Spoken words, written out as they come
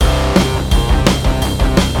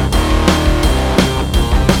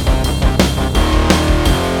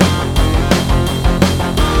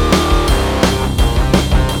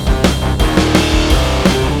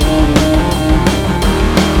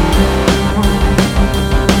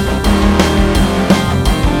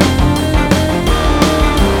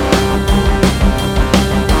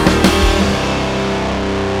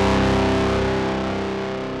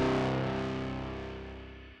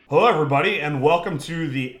everybody, and welcome to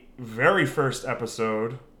the very first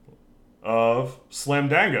episode of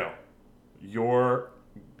Slamdango, your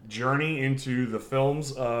journey into the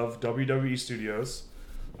films of WWE Studios.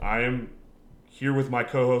 I am here with my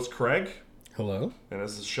co-host Craig. Hello. And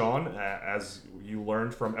this is Sean, as you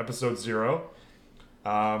learned from episode 0.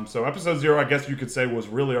 So episode 0, I guess you could say, was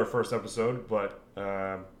really our first episode, but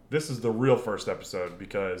this is the real first episode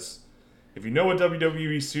because if you know what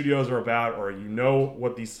WWE Studios are about, or you know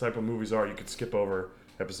what these type of movies are, you could skip over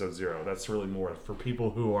episode 0. That's really more for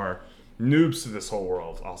people who are noobs to this whole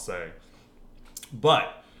world, I'll say.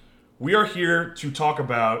 But we are here to talk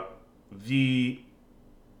about when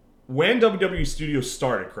WWE Studios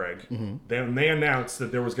started, Craig. They announced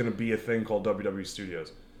that there was going to be a thing called WWE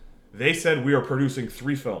Studios. They said we are producing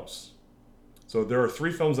 3 films. So there are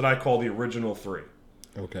 3 films that I call the original 3.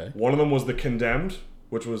 Okay. One of them was The Condemned,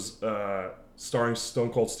 which was starring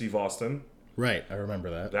Stone Cold Steve Austin. Right, I remember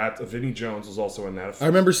that. Vinnie Jones was also in that. I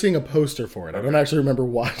remember seeing a poster for it. I don't actually remember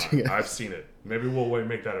watching it. I've seen it. Maybe we'll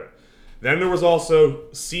make that up. Then there was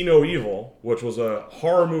also See No Evil, which was a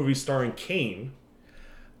horror movie starring Kane.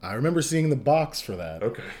 I remember seeing the box for that.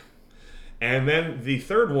 Okay. And then the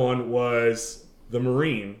third one was The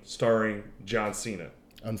Marine, starring John Cena.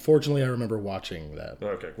 Unfortunately, I remember watching that.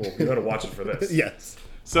 Okay, well, you got to watch it for this. Yes.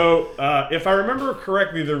 So, if I remember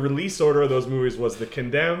correctly, the release order of those movies was The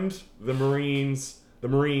Condemned, The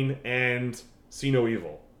Marine, and See No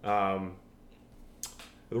Evil. The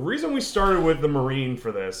reason we started with The Marine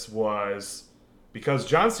for this was because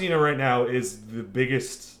John Cena right now is the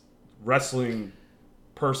biggest wrestling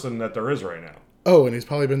person that there is right now. Oh, and he's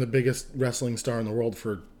probably been the biggest wrestling star in the world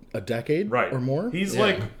for a decade or more? He's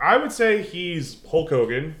I would say he's Hulk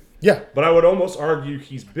Hogan. Yeah. But I would almost argue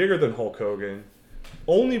he's bigger than Hulk Hogan.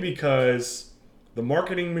 Only because the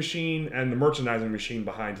marketing machine and the merchandising machine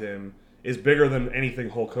behind him is bigger than anything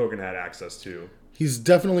Hulk Hogan had access to. He's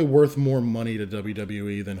definitely worth more money to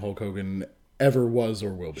WWE than Hulk Hogan ever was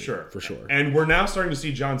or will be. Sure. For sure. And we're now starting to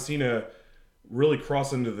see John Cena really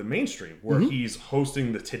cross into the mainstream, where he's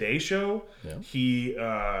hosting the Today Show. Yeah. He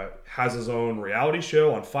has his own reality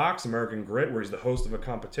show on Fox, American Grit, where he's the host of a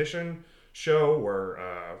competition show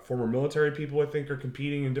where former military people, I think, are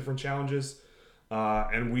competing in different challenges.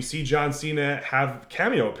 And we see John Cena have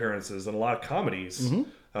cameo appearances in a lot of comedies. He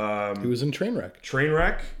was in Trainwreck.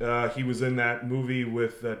 Trainwreck. He was in that movie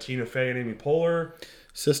with Tina Fey and Amy Poehler.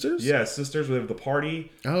 Sisters? Yeah, Sisters. We have The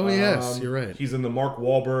Party. Oh, yes, you're right. He's in the Mark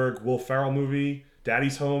Wahlberg, Will Ferrell movie,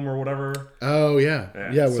 Daddy's Home or whatever. Oh,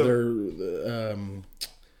 yeah. Yeah, so, where they're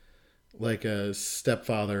like a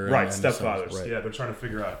stepfather. Right, and stepfathers. Right. Yeah, they're trying to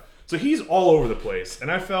figure out. So he's all over the place.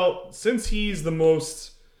 And I felt, since he's the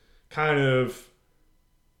most kind of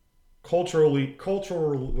culturally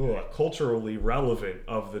relevant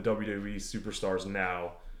of the WWE superstars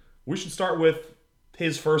now, we should start with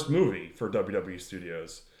his first movie for WWE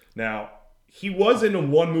Studios. Now, he was in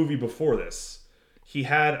one movie before this. He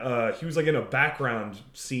was like in a background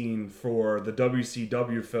scene for the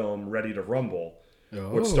WCW film Ready to Rumble,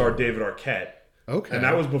 which starred David Arquette. Okay. And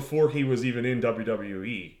that was before he was even in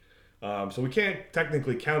WWE. So we can't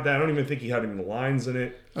technically count that. I don't even think he had any lines in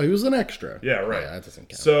it. Oh, he was an extra. Yeah, right. Yeah, that doesn't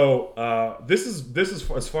count. So this is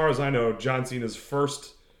as far as I know, John Cena's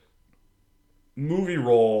first movie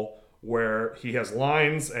role where he has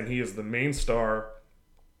lines and he is the main star.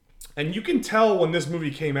 And you can tell when this movie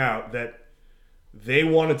came out that they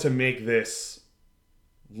wanted to make this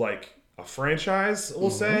like a franchise, we'll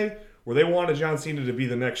say, where they wanted John Cena to be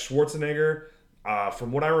the next Schwarzenegger.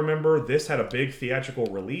 From what I remember, this had a big theatrical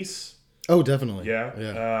release. Oh, definitely. Yeah.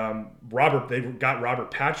 They got Robert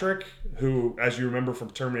Patrick, who, as you remember from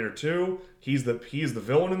Terminator 2, he's the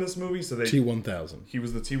villain in this movie. So T-1000. He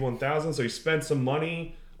was the T-1000. So he spent some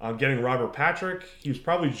money on getting Robert Patrick. He was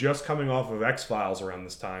probably just coming off of X-Files around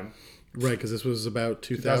this time. Right, because this was about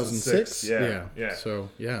 2006. Yeah. So,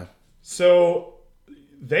 yeah. So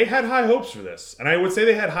they had high hopes for this. And I would say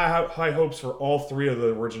they had high hopes for all 3 of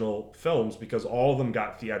the original films because all of them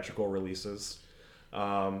got theatrical releases.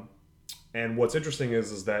 And what's interesting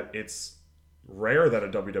is that it's rare that a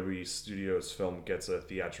WWE Studios film gets a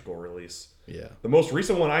theatrical release. Yeah. The most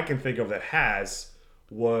recent one I can think of that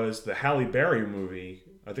was the Halle Berry movie.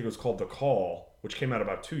 I think it was called The Call, which came out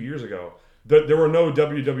about 2 years ago. There were no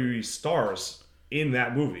WWE stars in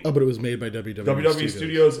that movie. Oh, but it was made by WWE. WWE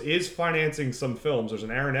Studios is financing some films. There's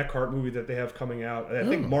an Aaron Eckhart movie that they have coming out. I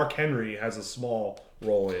think Mark Henry has a small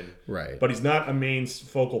role in. Right. But he's not a main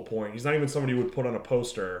focal point. He's not even somebody who would put on a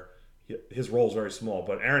poster. His role is very small.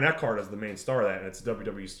 But Aaron Eckhart is the main star of that, and it's a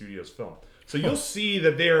WWE Studios film. So you'll see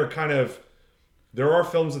that they are kind of... There are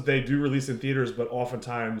films that they do release in theaters, but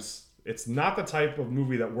oftentimes it's not the type of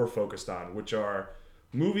movie that we're focused on, which are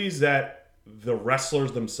movies that the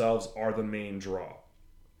wrestlers themselves are the main draw.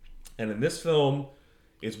 And in this film,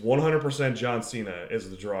 it's 100% John Cena is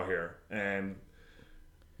the draw here. And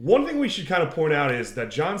one thing we should kind of point out is that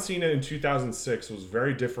John Cena in 2006 was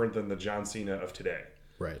very different than the John Cena of today.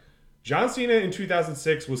 Right. John Cena in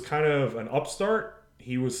 2006 was kind of an upstart.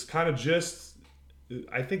 He was kind of just,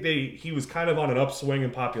 I think he was kind of on an upswing in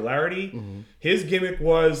popularity. Mm-hmm. His gimmick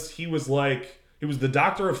was, he was the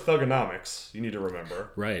doctor of thugonomics, you need to remember.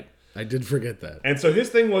 Right. I did forget that. And so his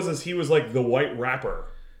thing was he was like the white rapper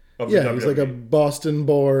of the WWE. He was like a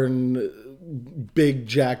Boston-born, big,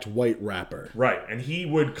 jacked white rapper. Right. And he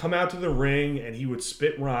would come out to the ring and he would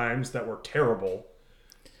spit rhymes that were terrible.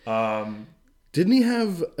 Didn't he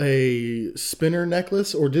have a spinner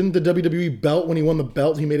necklace? Or didn't the WWE belt, when he won the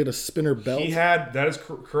belt, he made it a spinner belt? He had, that is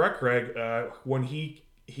correct, Craig. When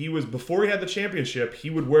he was, before he had the championship, he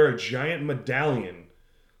would wear a giant medallion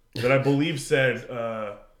that I believe said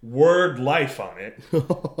word life on it.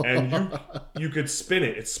 And you could spin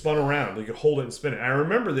it. It spun around. You could hold it and spin it. And I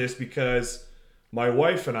remember this because my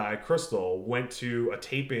wife and I, Crystal, went to a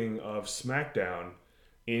taping of SmackDown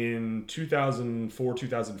in 2004,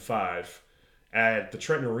 2005 at the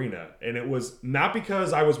Trenton Arena. And it was not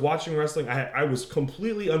because I was watching wrestling. I was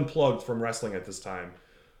completely unplugged from wrestling at this time.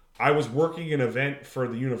 I was working an event for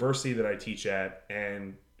the university that I teach at,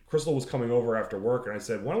 and Crystal was coming over after work, and I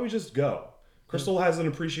said, why don't we just go? Crystal has an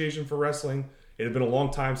appreciation for wrestling. It had been a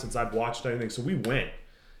long time since I'd watched anything, so we went.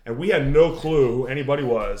 And we had no clue who anybody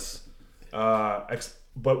was.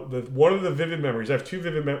 But one of the vivid memories, I have two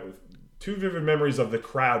vivid memories of the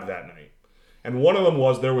crowd that night. And one of them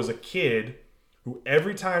was there was a kid who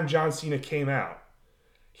every time John Cena came out,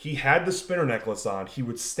 he had the spinner necklace on. He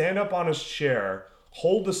would stand up on his chair,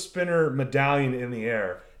 hold the spinner medallion in the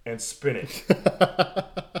air, and spin it.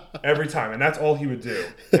 Every time. And that's all he would do.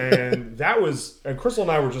 And and Crystal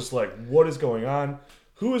and I were just like, what is going on?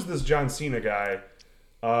 Who is this John Cena guy?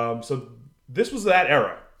 So this was that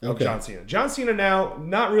era of John Cena. John Cena now,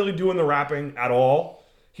 not really doing the rapping at all.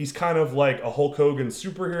 He's kind of like a Hulk Hogan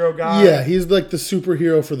superhero guy. Yeah, he's like the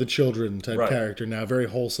superhero for the children type character now. Very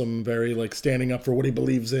wholesome, very like standing up for what he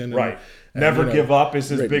believes in. Right. Never give up is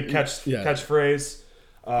his big catchphrase.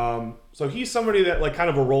 So he's somebody that like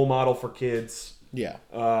kind of a role model for kids. Yeah.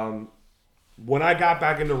 When I got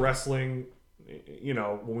back into wrestling,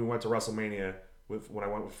 when we went to WrestleMania when I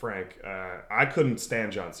went with Frank, I couldn't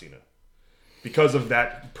stand John Cena because of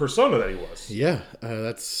that persona that he was. Yeah,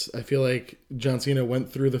 I feel like John Cena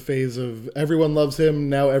went through the phase of everyone loves him,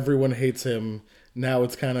 now everyone hates him. Now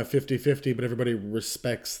it's kind of 50-50, but everybody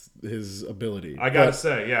respects his ability. I gotta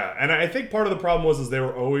say, yeah. And I think part of the problem was they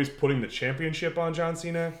were always putting the championship on John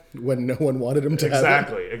Cena. When no one wanted him to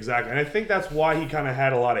have it. Exactly. And I think that's why he kind of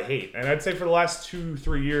had a lot of hate. And I'd say for the last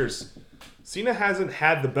 2-3 years, Cena hasn't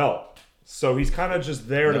had the belt. So he's kind of just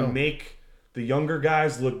there to make the younger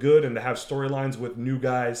guys look good and to have storylines with new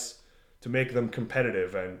guys to make them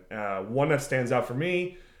competitive. And one that stands out for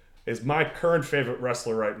me is my current favorite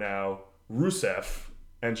wrestler right now, Rusev,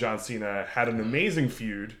 and John Cena had an amazing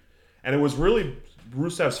feud, and it was really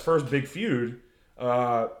Rusev's first big feud.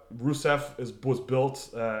 Rusev was built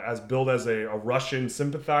as a Russian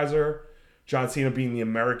sympathizer, John Cena being the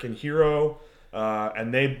American hero,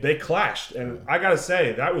 and they clashed. And I gotta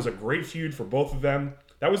say, that was a great feud for both of them.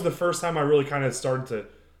 That was the first time I really kind of started to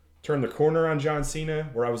turn the corner on John Cena,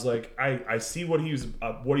 where I was like, I see what he's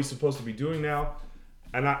supposed to be doing now.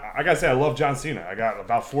 And I gotta say, I love John Cena. I got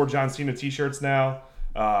about 4 John Cena t-shirts now.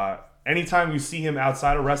 Anytime you see him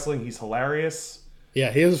outside of wrestling, he's hilarious.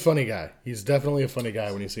 Yeah, he is a funny guy. He's definitely a funny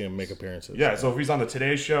guy when you see him make appearances. Yeah, so if he's on the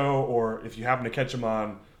Today Show or if you happen to catch him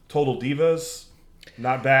on Total Divas,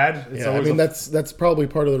 not bad. That's probably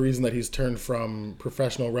part of the reason that he's turned from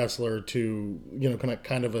professional wrestler to,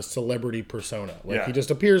 kind of a celebrity persona. He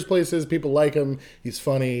just appears places, people like him, he's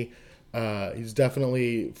funny. He's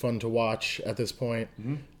definitely fun to watch at this point.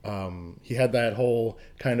 Mm-hmm. He had that whole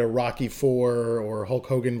kind of Rocky IV or Hulk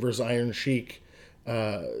Hogan versus Iron Sheik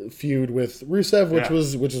feud with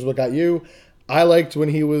Rusev, which is what got you. I liked when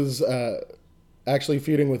he was actually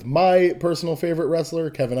feuding with my personal favorite wrestler,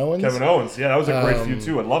 Kevin Owens. Kevin Owens, yeah, that was a great feud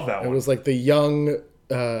too. I love that one. It was like the young,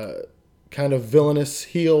 kind of villainous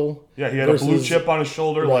heel. Yeah, he had a blue chip on his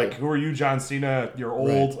shoulder. Right. Like, who are you, John Cena? You're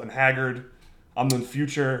old and haggard. I'm the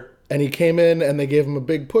future. And he came in and they gave him a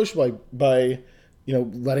big push by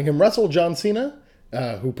letting him wrestle John Cena,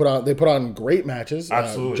 who put on great matches.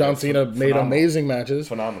 Absolutely. John Cena made amazing matches.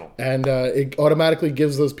 Phenomenal. And it automatically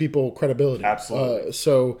gives those people credibility. Absolutely.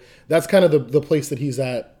 So that's kind of the place that he's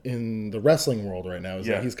at in the wrestling world right now.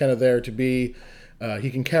 That he's kind of there to be He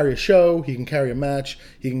can carry a show. He can carry a match.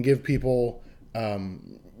 He can give people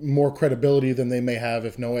more credibility than they may have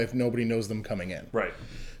if nobody knows them coming in. Right.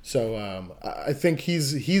 So I think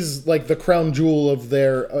he's like the crown jewel of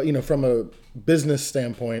their, from a business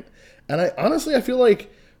standpoint. And I feel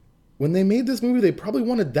like when they made this movie, they probably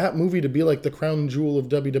wanted that movie to be like the crown jewel of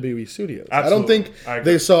WWE Studios. Absolutely. I don't think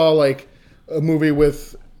they saw like a movie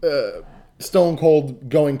with Stone Cold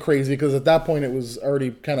going crazy, because at that point it was already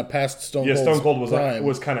kind of past Stone Cold's Stone Cold prime.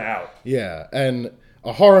 was kind of out. Yeah, and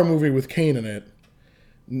a horror movie with Kane in it,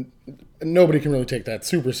 nobody can really take that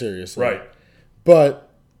super seriously. Right. But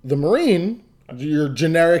The Marine, your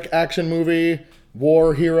generic action movie,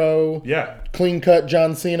 war hero, clean cut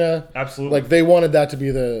John Cena, absolutely. Like they wanted that to be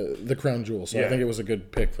the crown jewel. So I think it was a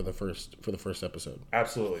good pick for the first episode.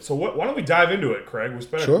 Absolutely. So why don't we dive into it, Craig?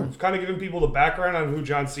 We've kind of given people the background on who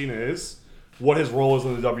John Cena is, what his role is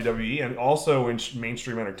in the WWE, and also in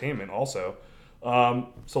mainstream entertainment. Also,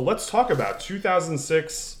 so let's talk about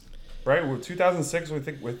 2006. Right, 2006. We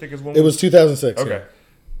think is when it was 2006. Okay. Yeah.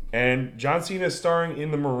 And John Cena is starring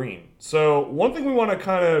in The Marine. So one thing we want to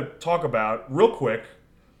kind of talk about real quick,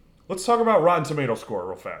 let's talk about Rotten Tomatoes score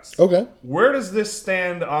real fast. Okay. Where does this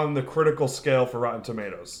stand on the critical scale for Rotten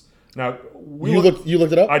Tomatoes? Now, you looked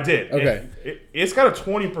it up? I did. Okay. It's got a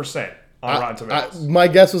 20% on Rotten Tomatoes. My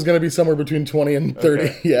guess was going to be somewhere between 20 and 30.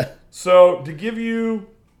 Okay. Yeah. So to give you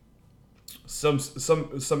some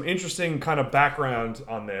interesting kind of background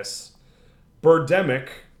on this, Birdemic,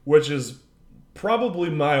 which is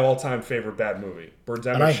probably my all-time favorite bad movie.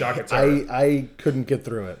 Birdemic, Shock and Terror. I couldn't get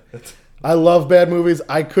through it. I love bad movies.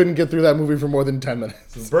 I couldn't get through that movie for more than 10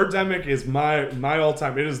 minutes. Birdemic is my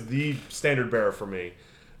all-time. It is the standard bearer for me.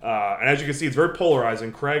 And as you can see, it's very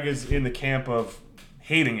polarizing. Craig is in the camp of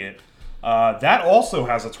hating it. That also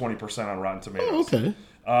has a 20% on Rotten Tomatoes. Oh, okay.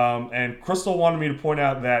 And Crystal wanted me to point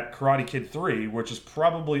out that Karate Kid 3, which is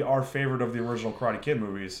probably our favorite of the original Karate Kid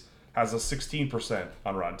movies, has a 16%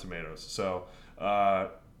 on Rotten Tomatoes. So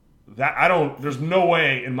there's no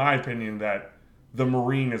way, in my opinion, that The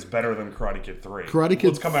Marine is better than Karate Kid 3.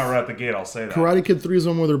 Let's come out right out the gate, I'll say that. Karate Kid 3 is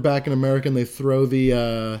one where they're back in America and they throw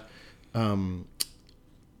the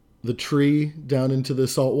tree down into the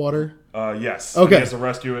salt water. Yes. Okay. He has to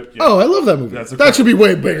rescue it. Yeah. Oh, I love that movie. That should be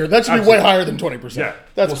way bigger. That should be way higher than 20%. Yeah.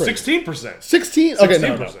 That's 16%. 16? Okay,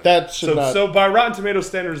 no. That should not. So by Rotten Tomatoes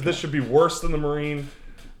standards, this should be worse than The Marine.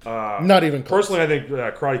 Not even close. Personally, I think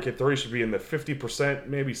Karate Kid 3 should be in the 50%,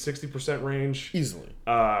 maybe 60% range. Easily.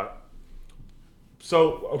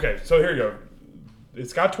 So here you go.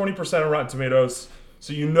 It's got 20% on Rotten Tomatoes,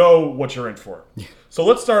 so you know what you're in for. So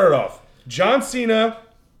let's start it off. John Cena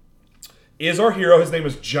is our hero. His name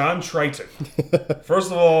is John Triton.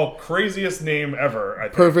 First of all, craziest name ever, I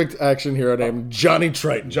think. Perfect action hero name, Johnny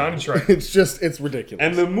Triton. Johnny Triton. It's ridiculous.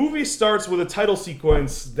 And the movie starts with a title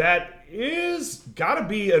sequence that is got to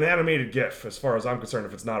be an animated GIF, as far as I'm concerned,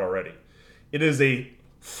 if it's not already. It is a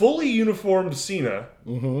fully uniformed Cena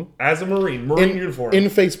as a Marine uniform. In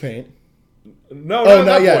face paint. No,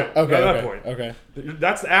 not yet. Point. Okay, not that point. Okay.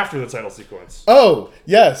 That's after the title sequence. Oh,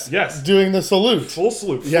 yes. Yes. Doing the salute. Full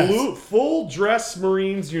salute. Yes. Full dress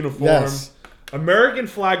Marines uniform. Yes. American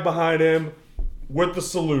flag behind him with the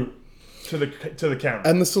salute to the camera.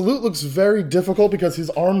 And the salute looks very difficult because his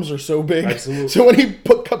arms are so big. Absolutely. So when he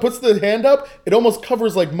puts the hand up, it almost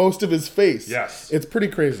covers like most of his face. Yes. It's pretty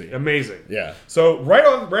crazy. Amazing. Yeah. So right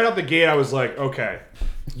out the gate, I was like, okay,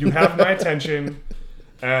 you have my attention.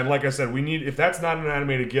 And like I said, if that's not an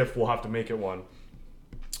animated GIF, we'll have to make it one.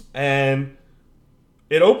 And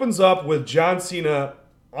it opens up with John Cena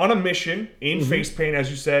on a mission in face paint,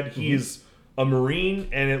 as you said. He's a Marine,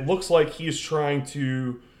 and it looks like he's trying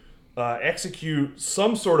to execute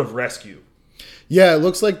some sort of rescue. Yeah, it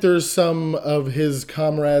looks like there's some of his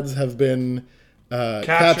comrades have been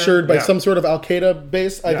captured by some sort of Al-Qaeda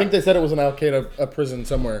base. I think they said it was an Al-Qaeda prison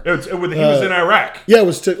somewhere. He was in Iraq. Yeah,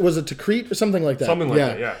 was it Tikrit or something like that? Something like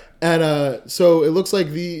that, yeah. And so it looks like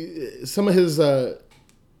some of his fellow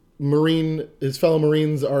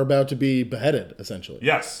Marines are about to be beheaded, essentially.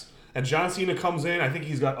 Yes. And John Cena comes in. I think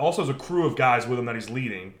he's got also has a crew of guys with him that he's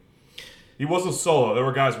leading. He wasn't solo. There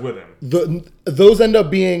were guys with him. Those end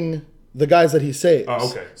up being the guys that he saves. Oh,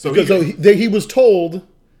 okay. So he was told.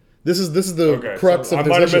 This is the crux of this issue. I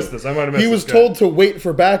might have missed this. He was told to wait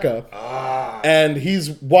for backup, and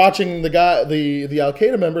he's watching the Al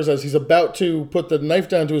Qaeda members as he's about to put the knife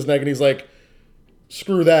down to his neck, and he's like,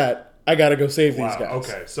 "Screw that! I gotta go save these guys."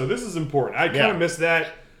 Okay, so this is important. I kind of missed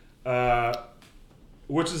that,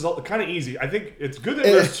 which is kind of easy. I think it's good that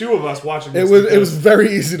there's two of us watching this. It was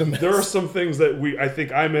very easy to miss. There are some things that I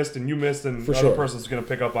think I missed and you missed, and the other person's going to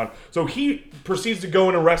pick up on. So he proceeds to go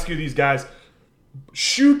in and rescue these guys.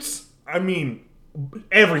 shoots, I mean,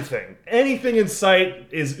 everything. Anything in sight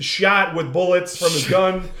is shot with bullets from his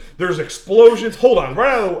gun. There's explosions. Hold on,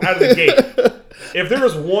 right out of the gate. If there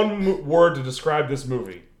is one word to describe this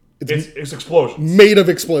movie, it's explosions. Made of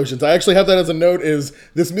explosions. I actually have that as a note. Is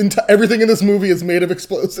this everything in this movie is made of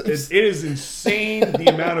explosives? It is insane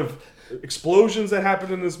the amount of explosions that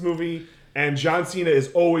happen in this movie, and John Cena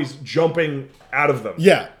is always jumping out of them.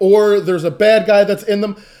 Yeah, or there's a bad guy that's in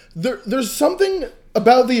them. There's something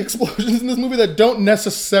about the explosions in this movie that don't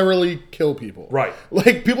necessarily kill people. Right.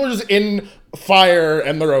 Like, people are just in fire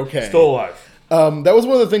and they're okay. Still alive. That was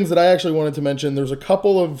one of the things that I actually wanted to mention. There's a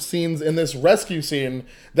couple of scenes in this rescue scene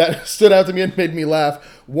that stood out to me and made me laugh.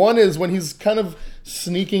 One is when he's kind of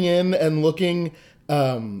sneaking in and looking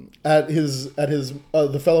at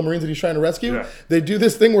the fellow Marines that he's trying to rescue. Yeah. They do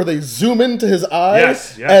this thing where they zoom into his eye,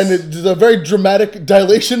 yes. And it's a very dramatic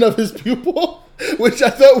dilation of his pupil, which I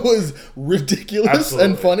thought was ridiculous Absolutely.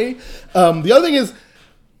 and funny. The other thing is,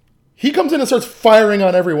 he comes in and starts firing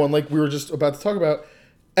on everyone, like we were just about to talk about.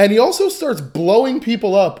 And he also starts blowing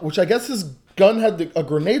people up, which I guess his gun had a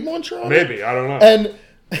grenade launcher on it. Maybe, I don't know. And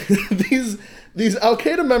these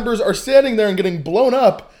Al-Qaeda members are standing there and getting blown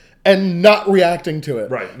up and not reacting to it.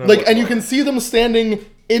 Right. And you can see them standing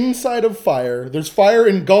inside of fire. There's fire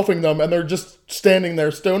engulfing them, and they're just standing there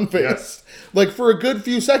stone-faced. Yes. Like, for a good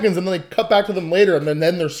few seconds, and then they cut back to them later, and then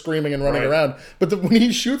they're screaming and running around. But when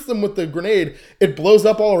he shoots them with the grenade, it blows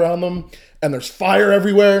up all around them, and there's fire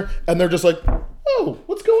everywhere, and they're just like, oh,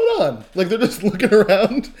 what's going on? Like, they're just looking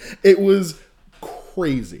around. It was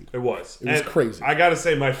crazy. It was crazy. I gotta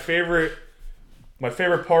say, my favorite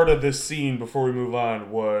part of this scene before we move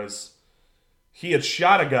on was he had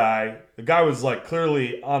shot a guy. The guy was like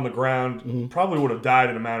clearly on the ground, probably would have died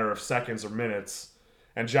in a matter of seconds or minutes.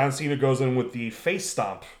 And John Cena goes in with the face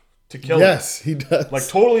stomp to kill him. Yes, he does. Like,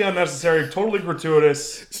 totally unnecessary, totally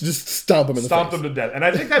gratuitous. Just stomp him in the face. Stomp him to death. And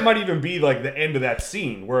I think that might even be like the end of that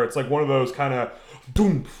scene where it's like one of those kind of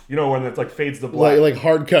doom, when it's like fades to black. Like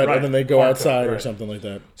hard cut, right. And then they go hard outside cut, or something like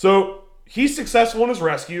that. So he's successful in his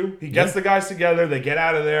rescue. He gets the guys together. They get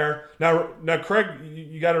out of there. Now, Craig,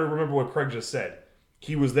 you got to remember what Craig just said.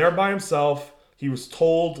 He was there by himself. He was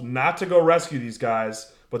told not to go rescue these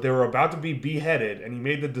guys, but they were about to be beheaded, and he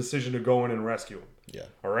made the decision to go in and rescue them. Yeah.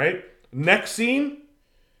 All right? Next scene,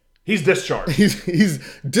 he's discharged. He's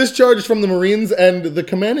discharged from the Marines, and the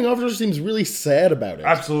commanding officer seems really sad about it.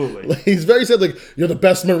 Absolutely. Like, he's very sad, like, you're the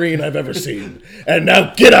best Marine I've ever seen, and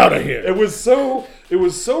now get out of here. It was so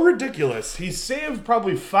ridiculous. He saved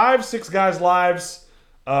probably 5-6 guys' lives,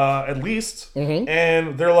 at least,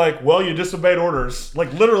 and they're like, well, you disobeyed orders.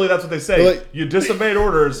 Like, literally, that's what they say. Like, you disobeyed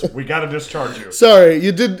orders, we gotta discharge you. Sorry,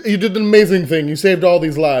 you did an amazing thing. You saved all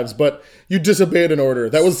these lives, but you disobeyed an order.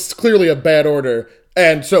 That was clearly a bad order.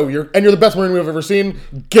 And so you're the best Marine we've ever seen.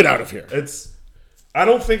 Get out of here. I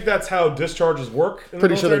don't think that's how discharges work.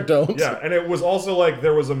 Pretty sure they don't. Yeah, and it was also like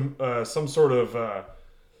there was some sort of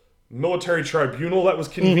military tribunal that was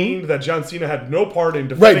convened that John Cena had no part in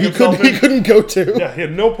defending himself. He couldn't go to. Yeah, he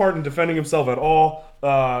had no part in defending himself at all.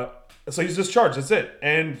 So he's discharged. That's it.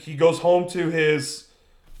 And he goes home to his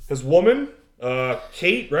woman.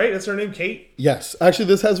 Kate, right? That's her name, Kate? Yes. Actually,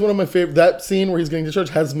 this has one of my favorite... That scene where he's getting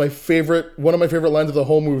discharged has one of my favorite lines of the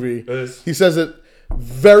whole movie. He says it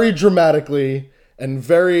very dramatically and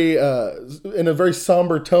very... in a very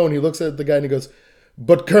somber tone. He looks at the guy and he goes,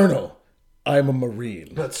 "But Colonel, I'm a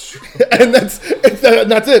Marine." That's true. And that's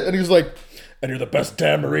it. And he's like, "And you're the best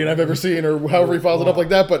damn Marine I've ever seen," or however he follows it up like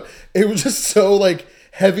that. But it was just so, like,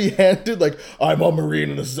 heavy-handed, like, "I'm a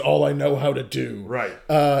Marine and this is all I know how to do." Right.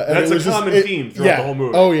 That's a common theme throughout the whole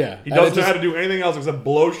movie. Oh, yeah. He doesn't know how to do anything else except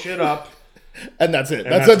blow shit up. And that's it.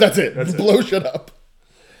 That's it. Blow shit up.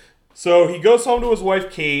 So he goes home to his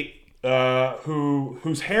wife, Kate,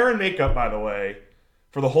 whose hair and makeup, by the way,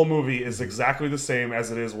 for the whole movie is exactly the same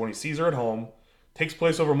as it is when he sees her at home. Takes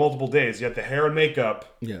place over multiple days, yet the hair and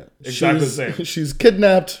makeup, exactly the same. She's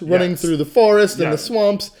kidnapped, running through the forest and the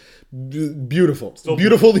swamps. Beautiful. Still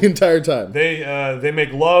beautiful the entire time. They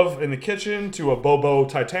make love in the kitchen to a Bobo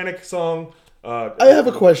Titanic song. I have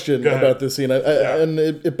a question about this scene, and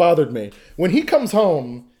it bothered me. When he comes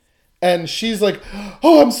home, and she's like,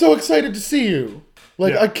 "Oh, I'm so excited to see you.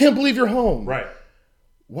 Like, I can't believe you're home." Right.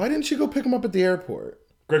 Why didn't she go pick him up at the airport?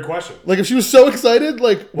 Great question. Like, if she was so excited,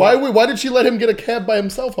 like, why did she let him get a cab by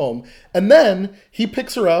himself home? And then he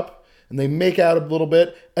picks her up, and they make out a little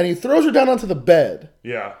bit, and he throws her down onto the bed.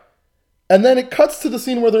 Yeah. And then it cuts to the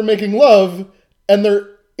scene where they're making love, and they're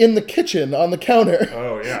in the kitchen on the counter.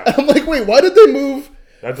 Oh, yeah. And I'm like, wait, why did they move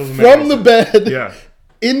that doesn't from the bed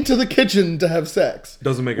into the kitchen to have sex.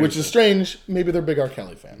 Doesn't make any Which sense. is strange. Maybe they're big R.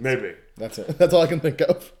 Kelly fans. Maybe. That's it. That's all I can think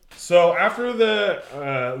of. So after the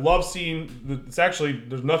love scene, it's actually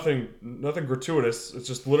there's nothing gratuitous. It's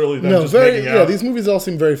just literally them just making out. Yeah, these movies all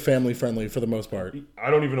seem very family friendly for the most part.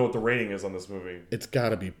 I don't even know what the rating is on this movie. It's got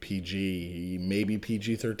to be PG, maybe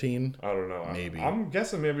PG-13. I don't know. Maybe. I'm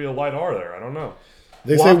guessing maybe a light R there. I don't know.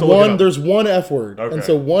 They We'll say have to look it one. up. There's one F word, Okay. and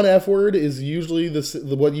so one F word is usually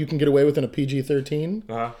what you can get away with in a PG-13.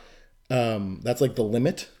 Uh-huh. That's like the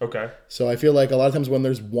limit. Okay. So I feel like a lot of times when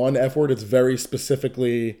there's one F word, it's very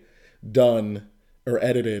specifically done or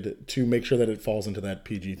edited to make sure that it falls into that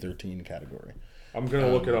PG-13 category. I'm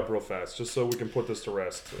gonna look it up real fast just so we can put this to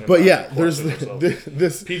rest. and But not yeah, question there's ourselves.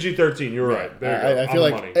 this. PG-13. You're right. There you go. I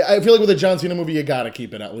feel I feel like with a John Cena movie, you gotta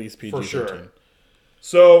keep it at least PG-13. For sure.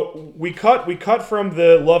 So we cut from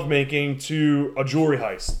the lovemaking to a jewelry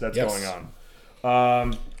heist that's Yes. going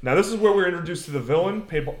on. Now this is where we're introduced to the villain,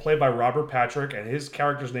 played by Robert Patrick, and his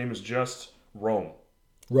character's name is just Rome.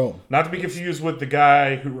 Rome. Not to be confused with the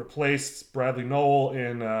guy who replaced Bradley Nowell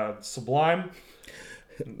in Sublime.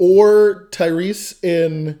 Or Tyrese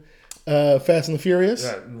in Fast and the Furious.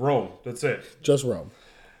 Yeah, Rome. That's it. Just Rome.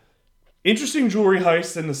 Interesting jewelry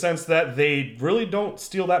heist in the sense that they really don't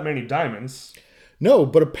steal that many diamonds. No,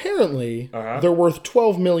 but apparently they're worth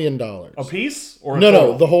 $12 million. A piece? Or a No,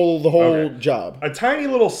 total? the whole Okay. job. A tiny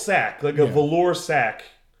little sack, like a velour sack,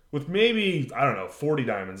 with maybe, I don't know, 40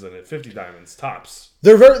 diamonds in it, 50 diamonds, tops.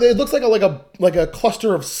 They're very. It looks like a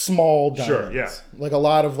cluster of small diamonds. Sure, yeah. Like a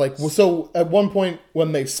lot of like. So at one point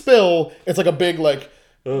when they spill, it's like a big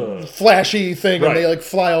flashy thing, Right. and they like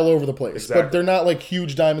fly all over the place. Exactly. But they're not like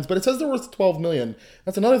huge diamonds. But it says they're worth 12 million.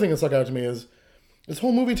 That's another thing that stuck out to me is this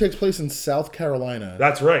whole movie takes place in South Carolina,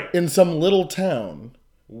 That's right. in some little town.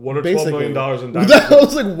 What are $12 Basically, million in I diamonds?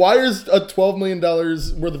 was like, why is a $12 million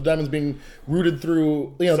worth of diamonds being routed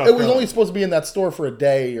through? You know, South it was Carolina. only supposed to be in that store for a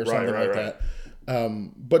day or something right, like right.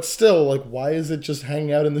 that. But still, like, why is it just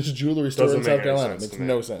hanging out in this jewelry store Doesn't in make South any Carolina? sense Makes to me.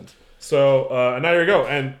 no sense. So, and now here you go.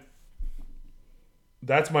 And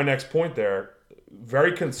that's my next point there.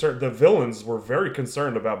 Very concerned. The villains were very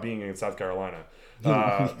concerned about being in South Carolina.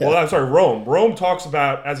 Well, I'm sorry, Rome. Rome talks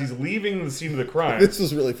about, as he's leaving the scene of the crime. This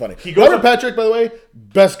was really funny. He goes Robert up- Patrick, by the way,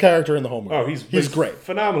 best character in the whole movie. Oh, he's great.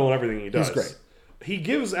 Phenomenal in everything he does. He's great. He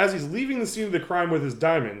gives, as he's leaving the scene of the crime with his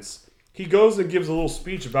diamonds, he goes and gives a little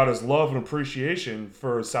speech about his love and appreciation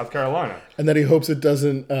for South Carolina. And that he hopes it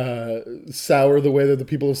doesn't sour the way that the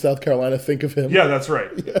people of South Carolina think of him. Yeah, that's right.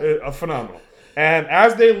 Phenomenal. And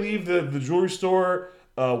as they leave the jewelry store,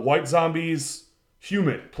 White Zombie's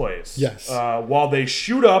Human plays. Yes. While they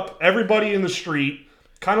shoot up everybody in the street,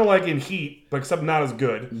 kind of like in Heat, but except not as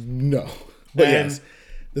good. No. But And- yes.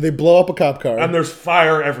 They blow up a cop car. And there's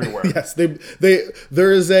fire everywhere. Yes,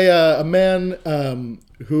 there is a man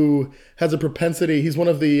who has a propensity. He's one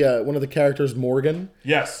of the characters, Morgan,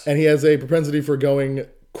 Yes. and he has a propensity for going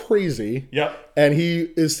crazy. Yep. And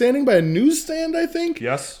he is standing by a newsstand, I think.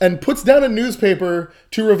 Yes. And puts down a newspaper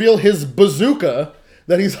to reveal his bazooka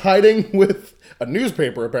that he's hiding with a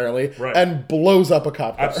newspaper, apparently, Right. and blows up a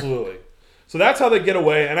cop car. Absolutely. So that's how they get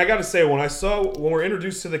away. And I got to say, when we're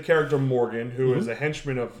introduced to the character Morgan, who is a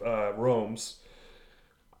henchman of Rome's,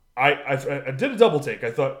 I did a double take.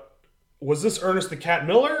 I thought, was this Ernest the Cat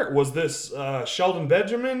Miller? Was this Sheldon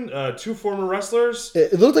Benjamin? Two former wrestlers?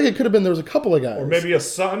 It looked like it could have been. There was a couple of guys. Or maybe a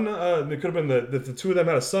son? It could have been the two of them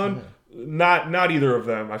had a son. Not either of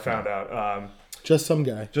them, I found out. Just some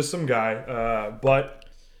guy. Just some guy. But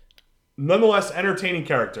nonetheless, entertaining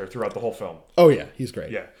character throughout the whole film. Oh yeah, he's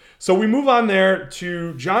great. Yeah. So we move on there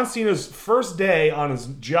to John Cena's first day on his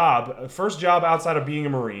job, first job outside of being a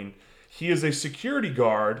Marine. He is a security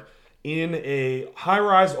guard in a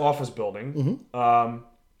high-rise office building.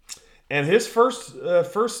 And his first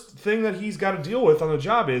thing that he's got to deal with on the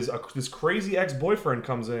job is this crazy ex-boyfriend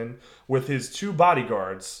comes in with his two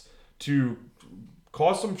bodyguards to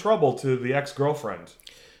cause some trouble to the ex-girlfriend.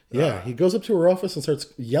 Yeah, he goes up to her office and starts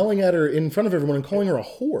yelling at her in front of everyone and calling her a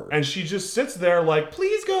whore. And she just sits there like,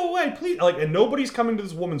 please go away, please. Like, and nobody's coming to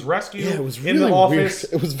this woman's rescue. Yeah, it was in the really office.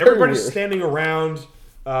 weird. It was very Everybody's weird. standing around.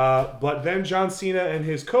 But then John Cena and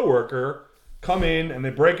his coworker come in and they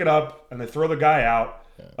break it up and they throw the guy out.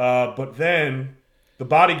 But then the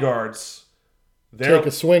bodyguards Take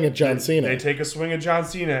a swing at John Cena. They take a swing at John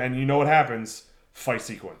Cena, and you know what happens? Fight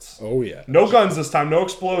sequence. Oh yeah. No guns this time, no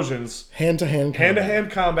explosions. Hand-to-hand.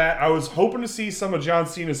 Hand-to-hand combat. I was hoping to see some of John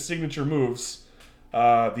Cena's signature moves.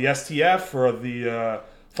 The STF or the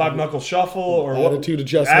five-knuckle shuffle. Or Attitude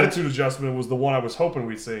adjustment. Attitude adjustment was the one I was hoping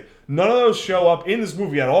we'd see. None of those show up in this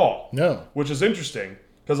movie at all. No. Which is interesting.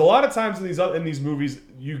 Because a lot of times in these movies,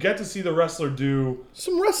 you get to see the wrestler do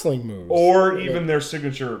some wrestling moves, or even their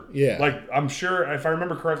signature. Yeah. Like, I'm sure, if I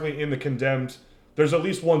remember correctly, in The Condemned, there's at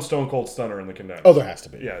least one Stone Cold Stunner in The Condemned. Oh, there has to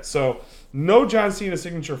be. Yeah. So no John Cena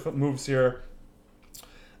signature moves here.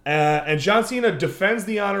 And John Cena defends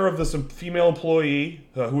the honor of this female employee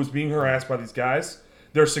who was being harassed by these guys.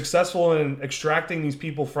 They're successful in extracting these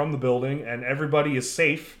people from the building, and everybody is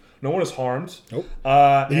safe. No one is harmed. Nope.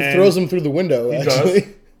 He throws them through the window, actually. Does.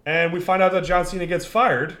 And we find out that John Cena gets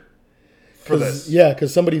fired for this. Yeah,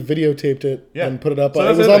 because somebody videotaped it and put it up.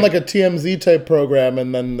 So it was on like a TMZ type program,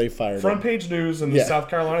 and then they fired him. Front page news in the South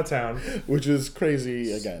Carolina town. Which is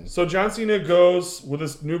crazy again. So John Cena goes with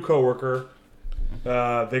his new coworker.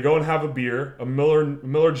 They go and have a beer, a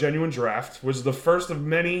Miller Genuine Draft, which is the first of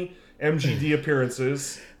many MGD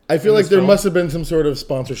appearances. I feel like there must have been some sort of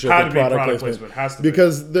sponsorship or product placement. Has to be.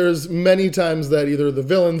 Because there's many times that either the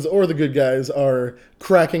villains or the good guys are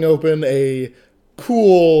cracking open a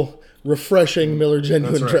cool, refreshing Miller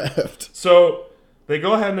Genuine Draft. So they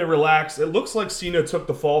go ahead and they relax. It looks like Cena took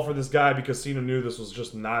the fall for this guy because Cena knew this was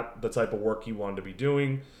just not the type of work he wanted to be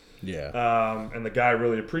doing. Yeah. And the guy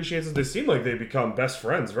really appreciates it. They seem like they become best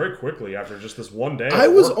friends very quickly after just this one day. I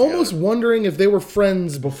was almost wondering if they were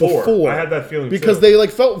friends before. I had that feeling because too. they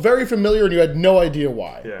like felt very familiar and you had no idea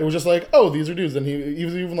why. Yeah. It was just like, oh, these are dudes. And he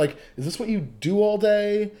was even like, is this what you do all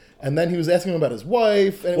day? And then he was asking him about his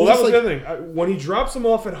wife. And that was the other thing. When he drops him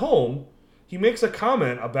off at home, he makes a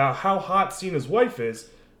comment about how hot Cena's wife is.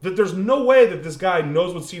 That there's no way that this guy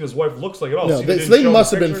knows what Cena's wife looks like at all. No, they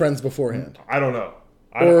must have been friends beforehand. I don't know.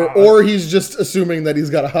 Or he's just assuming that he's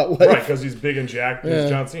got a hot wife. Right, because he's big and jacked and he's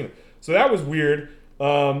John Cena. So that was weird.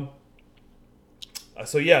 That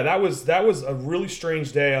was a really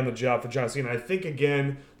strange day on the job for John Cena. I think,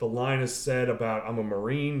 again, the line is said about, I'm a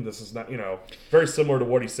Marine. This is not, very similar to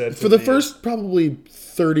what he said. For the first probably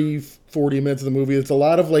 30, 40 minutes of the movie, it's a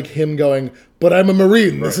lot of like him going, but I'm a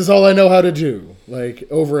Marine. Right. This is all I know how to do. Like,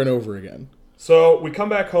 over and over again. So we come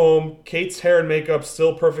back home. Kate's hair and makeup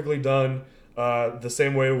still perfectly done. The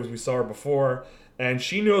same way as we saw her before. And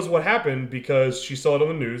she knows what happened because she saw it on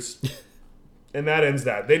the news. And that ends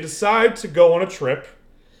that. They decide to go on a trip.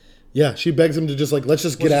 Yeah, she begs him to just like, let's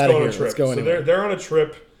just get out of here. Let's go anyway. So they're on a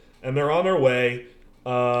trip, and they're on their way.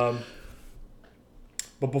 But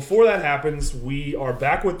before that happens, we are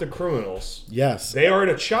back with the criminals. Yes. They are at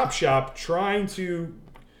a chop shop trying to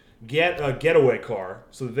get a getaway car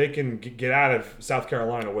so that they can get out of South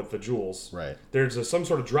Carolina with the jewels. Right. There's some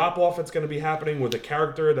sort of drop-off that's going to be happening with a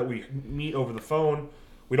character that we meet over the phone.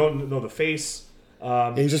 We don't know the face.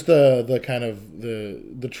 He's just the kind of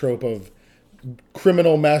the trope of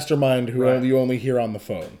criminal mastermind who you only hear on the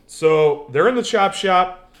phone. So they're in the chop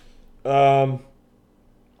shop. A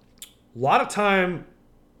lot of time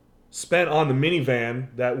spent on the minivan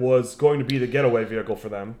that was going to be the getaway vehicle for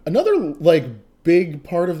them. Another big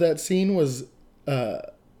part of that scene was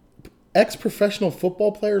ex-professional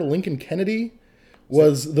football player Lincoln Kennedy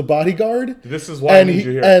was the bodyguard. This is why I need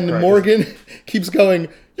you here. And Morgan keeps going,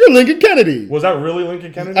 you're Lincoln Kennedy. Was that really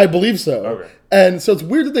Lincoln Kennedy? I believe so. Okay. And so it's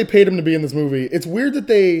weird that they paid him to be in this movie. It's weird that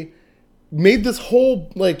they made this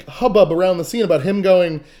whole hubbub around the scene about him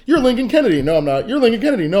going, you're Lincoln Kennedy. No, I'm not. You're Lincoln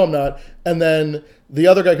Kennedy. No, I'm not. And then the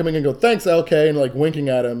other guy coming in and go, thanks, LK, and winking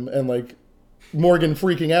at him and Morgan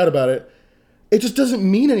freaking out about it. It just doesn't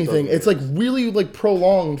mean anything. It's really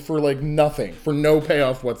prolonged for nothing, for no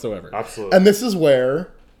payoff whatsoever. Absolutely. And this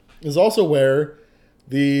is also where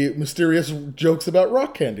the mysterious jokes about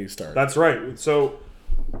rock candy start. That's right. So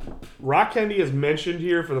rock candy is mentioned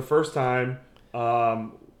here for the first time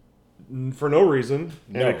for no reason,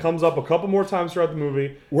 and it comes up a couple more times throughout the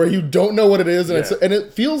movie where you don't know what it is, and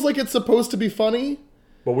it feels like it's supposed to be funny,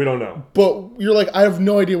 but we don't know. But you're I have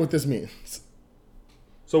no idea what this means.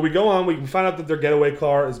 So we go on. We can find out that their getaway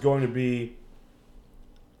car is going to be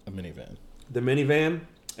a minivan. The minivan.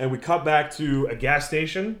 And we cut back to a gas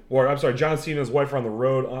station. Or, I'm sorry, John Cena and his wife are on the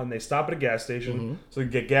road. And they stop at a gas station. So they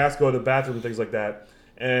can get gas, go to the bathroom, and things like that.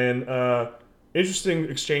 And interesting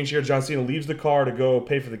exchange here. John Cena leaves the car to go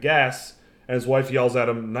pay for the gas. And his wife yells at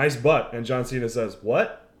him, nice butt. And John Cena says,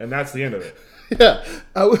 what? And that's the end of it. Yeah,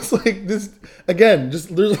 I was this again.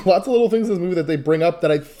 Just there's lots of little things in this movie that they bring up that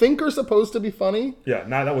I think are supposed to be funny. Yeah,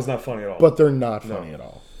 that was not funny at all. But they're not funny at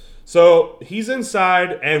all. So he's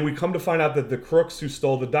inside, and we come to find out that the crooks who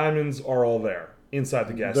stole the diamonds are all there inside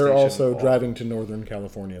the gas station. They're also driving to Northern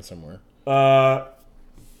California somewhere.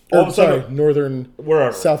 Northern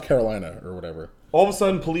wherever, South Carolina or whatever. All of a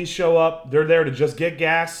sudden, police show up. They're there to just get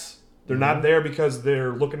gas. They're not there because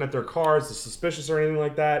they're looking at their cars, they're suspicious or anything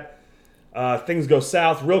like that. Things go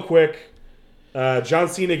south real quick. John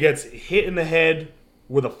Cena gets hit in the head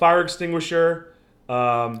with a fire extinguisher.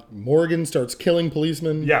 Morgan starts killing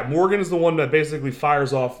policemen. Yeah, Morgan is the one that basically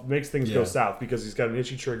fires off, makes things go south because he's got an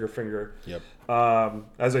itchy trigger finger. Yep.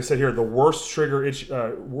 As I said here, the worst trigger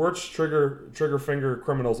finger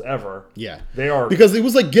criminals ever. Yeah. They are, because it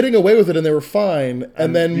was like getting away with it and they were fine,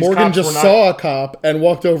 and then Morgan just saw a cop and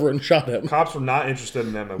walked over and shot him. Cops were not interested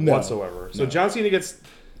in them whatsoever. So John Cena gets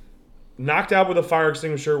knocked out with a fire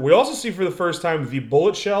extinguisher. We also see for the first time the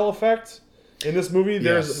bullet shell effect. In this movie,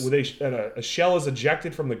 there's a shell is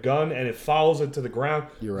ejected from the gun and it follows it to the ground.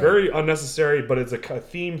 You're right. Very unnecessary, but it's a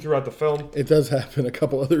theme throughout the film. It does happen a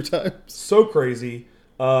couple other times. So crazy.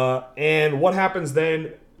 And what happens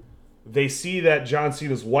then? They see that John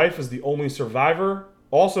Cena's wife is the only survivor.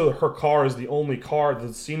 Also, her car is the only car.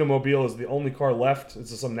 The Cena-mobile is the only car left.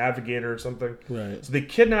 It's some Navigator or something. Right. So they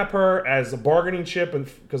kidnap her as a bargaining chip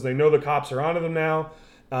because they know the cops are onto them now.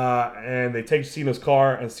 And they take Cena's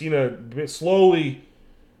car, and Cena slowly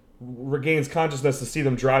regains consciousness to see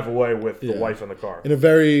them drive away with the wife in the car. In a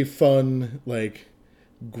very fun, like,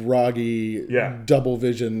 groggy, double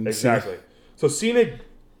vision. Exactly. So Cena,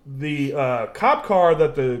 the cop car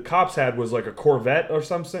that the cops had was like a Corvette or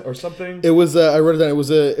something. It was. I wrote it down.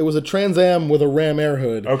 It was a Trans Am with a Ram air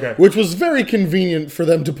hood. Okay. Which was very convenient for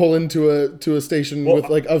them to pull into a station with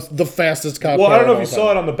like the fastest cop car. Well, I don't know if you saw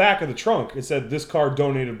it on the back of the trunk. It said this car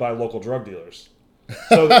donated by local drug dealers.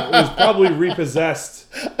 So it was probably repossessed.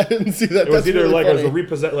 I didn't see that. It was either really like funny. It was a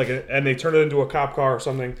repossessed, and they turned it into a cop car or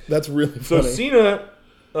something. That's really funny. So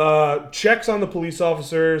Cena checks on the police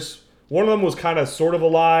officers. One of them was kind of sort of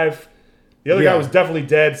alive. The other guy was definitely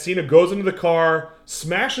dead. Cena goes into the car,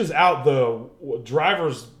 smashes out the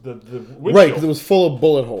driver's the windshield. Right, because it was full of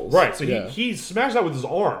bullet holes. Right, so he smashed that with his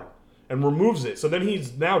arm and removes it. So then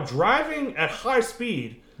he's now driving at high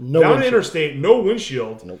speed down the interstate, no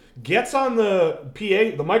windshield. Nope. Gets on the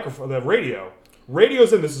PA, the microphone, the radio.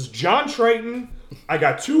 Radio's in. This is John Triton. I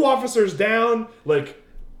got 2 officers down.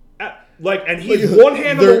 And he's one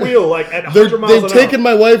hand on the wheel, like at 100 miles an hour. They've taken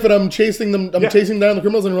my wife, and I'm chasing them. I'm chasing down the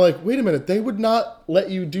criminals, and we're like, wait a minute, they would not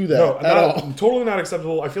let you do that at all. Totally not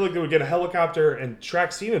acceptable. I feel like they would get a helicopter and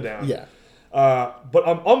track Cena down. Yeah. But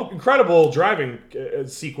incredible driving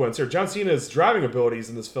sequence here. John Cena's driving abilities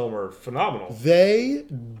in this film are phenomenal. They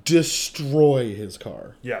destroy his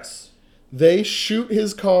car. Yes. They shoot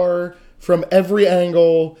his car from every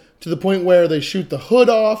angle, to the point where they shoot the hood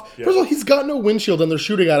off. Yeah. First of all, he's got no windshield, and they're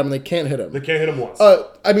shooting at him, and they can't hit him. They can't hit him once.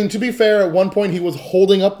 I mean, to be fair, at one point he was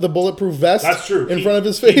holding up the bulletproof vest. That's true. In front of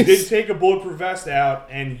his face. He did take a bulletproof vest out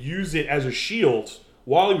and use it as a shield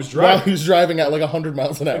while he was driving. While he was driving at like 100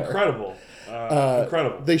 miles an hour. Incredible.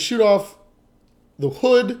 Incredible. They shoot off the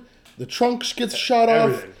hood. The trunk gets shot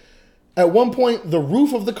Everything. off. At one point, the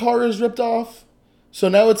roof of the car is ripped off. So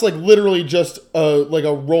now it's like literally just a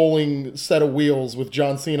rolling set of wheels with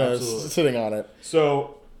John Cena sitting on it.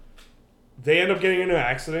 So they end up getting into an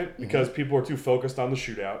accident because people are too focused on the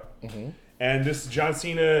shootout. Mm-hmm. And this John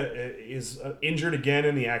Cena is injured again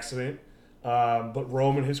in the accident. But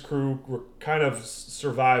Rome and his crew kind of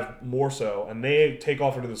survive more so. And they take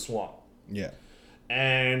off into the swamp. Yeah.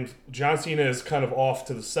 And John Cena is kind of off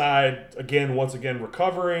to the side, once again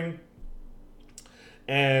recovering.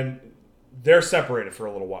 And they're separated for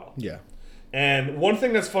a little while. Yeah. And one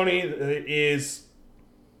thing that's funny is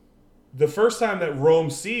the first time that Rome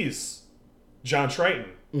sees John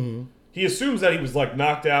Triton, he assumes that he was like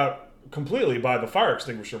knocked out completely by the fire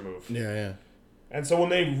extinguisher move. Yeah, yeah. And so when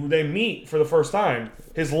they meet for the first time,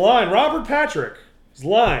 his line, Robert Patrick's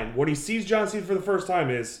line, when he sees John Cena for the first time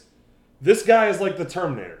is, "This guy is like the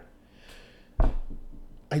Terminator."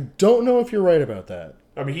 I don't know if you're right about that.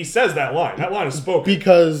 I mean, he says that line. That line is spoken.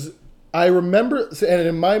 Because I remember, and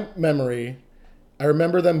in my memory, I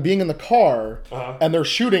remember them being in the car, and they're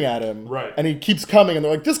shooting at him. Right. And he keeps coming, and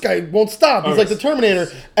they're like, this guy won't stop. He's like the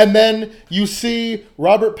Terminator. And then you see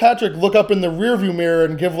Robert Patrick look up in the rearview mirror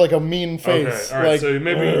and give like a mean face. Okay, all right, like, so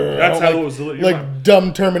maybe that's how it was. Like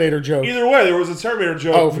dumb Terminator joke. Either way, there was a Terminator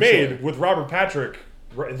joke made with Robert Patrick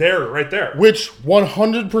right there. Which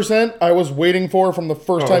 100% I was waiting for from the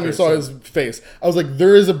first time you saw his face. I was like,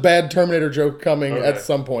 there is a bad Terminator joke coming at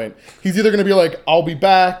some point. He's either going to be like, I'll be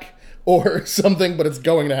back, or something, but it's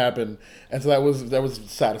going to happen. And so that was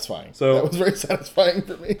satisfying. So that was very satisfying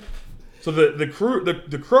for me. So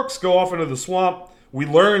the crooks go off into the swamp. We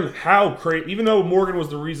learn how even though Morgan was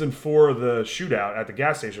the reason for the shootout at the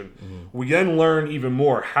gas station, we then learn even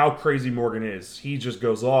more how crazy Morgan is. He just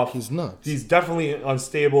goes off. He's nuts. He's definitely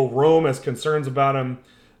unstable. Rome has concerns about him,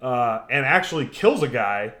 and actually kills a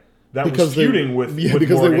guy that was feuding with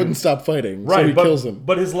because Morgan. They wouldn't stop fighting. Right, so he kills him.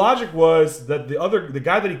 But his logic was that the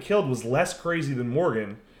guy that he killed was less crazy than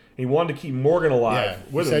Morgan, he wanted to keep Morgan alive.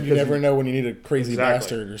 Yeah, he said you never know when you need a crazy Exactly.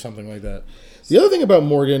 bastard or something like that. The other thing about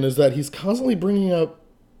Morgan is that he's constantly bringing up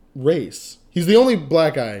race. He's the only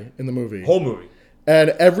black guy in the movie. Whole movie.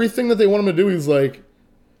 And everything that they want him to do, he's like,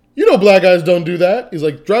 you know black guys don't do that. He's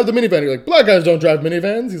like, drive the minivan. He's like, black guys don't drive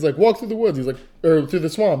minivans. He's like, walk through the woods. He's like, or through the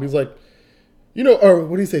swamp. He's like, you know, or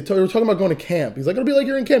what do you say? We're talking about going to camp. He's like, it'll be like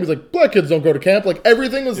you're in camp. He's like, black kids don't go to camp. Like,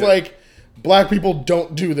 everything was like, black people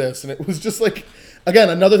don't do this. And it was just like, again,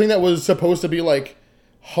 another thing that was supposed to be like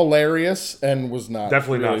hilarious and was not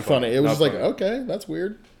Definitely really not funny. It was Not just like, funny. okay, that's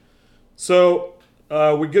weird. So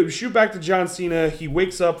we shoot back to John Cena. He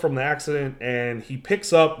wakes up from the accident and he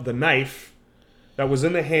picks up the knife that was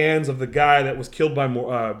in the hands of the guy that was killed by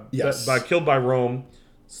killed by Rome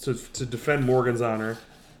to defend Morgan's honor.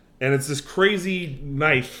 And it's this crazy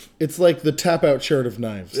knife. It's like the tap out shirt of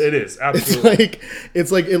knives. It is absolutely.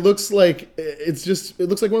 It looks like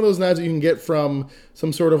one of those knives that you can get from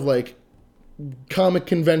some sort of like comic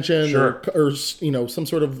convention Sure. or you know, some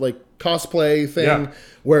sort of like cosplay thing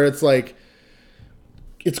where it's like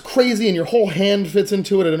it's crazy and your whole hand fits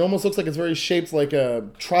into it and it almost looks like it's very shaped like a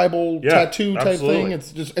tribal tattoo type absolutely.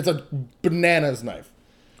 thing. It's a bananas knife.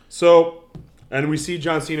 So, and we see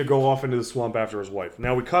John Cena go off into the swamp after his wife.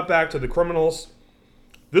 Now we cut back to the criminals.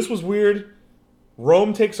 This was weird.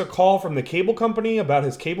 Rome takes a call from the cable company about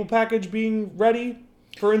his cable package being ready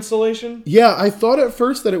for installation. Yeah, I thought at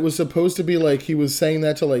first that it was supposed to be like he was saying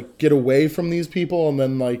that to like get away from these people and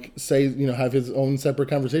then like say, you know, have his own separate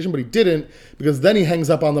conversation, but he didn't because then he hangs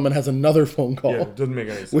up on them and has another phone call. Yeah, it doesn't make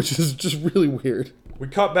any sense. Which is just really weird. We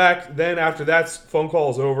cut back, then after that phone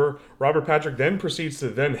call is over, Robert Patrick then proceeds to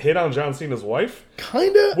then hit on John Cena's wife.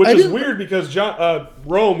 Kinda. Which is weird because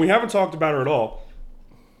Rome, we haven't talked about her at all.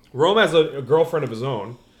 Rome has a girlfriend of his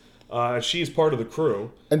own. She's part of the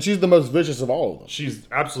crew. And she's the most vicious of all of them. She's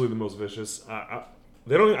absolutely the most vicious. I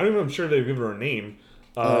don't even, I'm sure they've given her a name.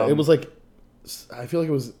 It was like, I feel like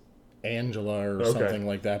it was Angela or something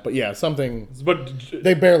like that. But yeah, something. But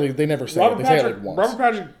they never say it. They say it like once. Robert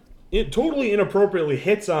Patrick totally inappropriately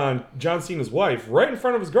hits on John Cena's wife right in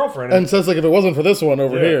front of his girlfriend. And says like, if it wasn't for this one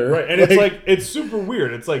over here. Right. And it's like, it's super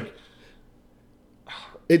weird. It's like,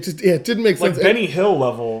 it just it didn't make sense. Like Benny Hill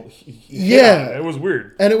level. It was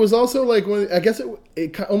weird. And it was also like when I guess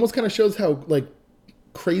it almost kind of shows how like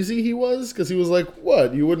crazy he was because he was like,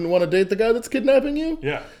 "What? You wouldn't want to date the guy that's kidnapping you?"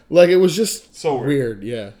 Yeah. Like it was just so weird.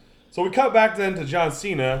 Yeah. So we cut back then to John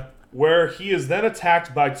Cena, where he is then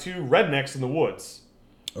attacked by two rednecks in the woods.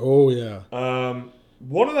 Oh yeah.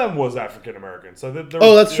 One of them was African American. So that's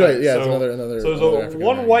right. Yeah, it's another. So there's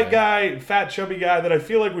one white guy, fat, chubby guy that I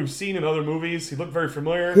feel like we've seen in other movies. He looked very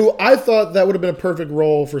familiar. Who I thought that would have been a perfect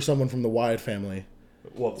role for someone from the Wyatt family.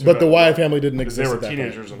 Well, but the Wyatt family didn't exist. They were at that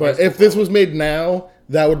teenagers. Point. But if this was made now,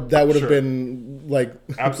 that would have been like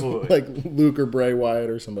absolutely like Luke or Bray Wyatt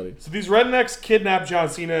or somebody. So these rednecks kidnap John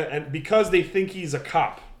Cena, and because they think he's a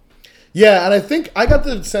cop. Yeah, and I think I got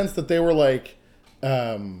the sense that they were like.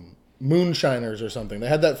 Moonshiners or something. They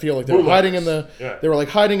had that feel like they were hiding in the they were like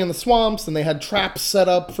hiding in the swamps and they had traps set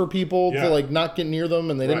up for people to like not get near them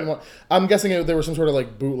and they didn't want I'm guessing they were some sort of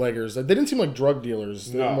like bootleggers. They didn't seem like drug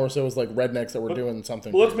dealers. No. More so as like rednecks that were doing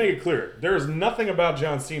something. Well, let's make it clear. There is nothing about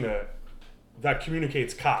John Cena that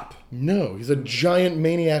communicates cop. No, he's a giant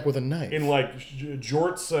maniac with a knife. In like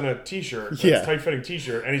jorts and a t-shirt. Tight-fitting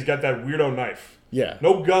t-shirt and he's got that weirdo knife. Yeah.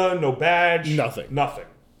 No gun, no badge. Nothing.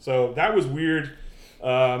 So that was weird.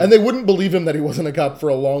 And they wouldn't believe him that he wasn't a cop for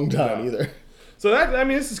a long time either. So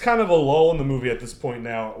this is kind of a lull in the movie at this point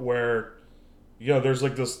now, where there's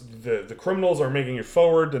like this the criminals are making it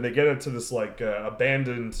forward, and they get into this like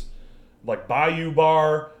abandoned like bayou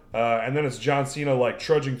bar, and then it's John Cena like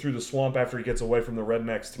trudging through the swamp after he gets away from the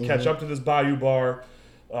rednecks to catch up to this bayou bar.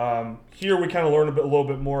 Here we kind of learn a little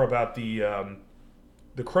bit more about the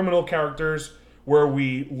criminal characters, where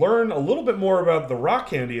we learn a little bit more about the rock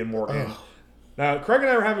candy in Morgan. Now, Craig and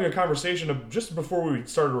I were having a conversation just before we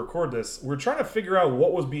started to record this. We were trying to figure out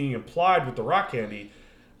what was being implied with the rock candy.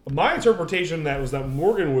 My interpretation was that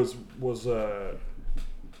Morgan was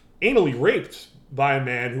anally raped by a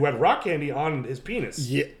man who had rock candy on his penis.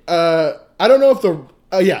 Yeah, I don't know if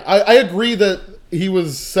I agree that he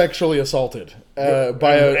was sexually assaulted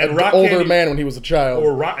by an older man when he was a child.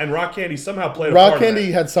 And rock candy somehow played a part of that. Rock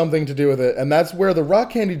candy had something to do with it, and that's where the rock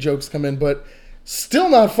candy jokes come in, but still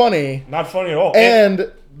not funny. Not funny at all.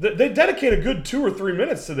 And they dedicate a good 2 or 3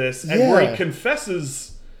 minutes to this, and where he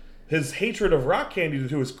confesses his hatred of rock candy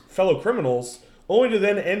to his fellow criminals, only to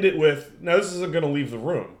then end it with, "Now this isn't going to leave the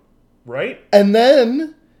room," right? And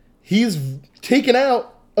then he's taken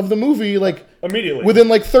out of the movie, like immediately within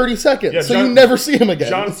like 30 seconds. Yeah, so you never see him again.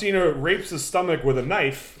 John Cena rapes his stomach with a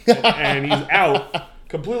knife, and he's out,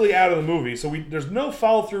 completely out of the movie. So there's no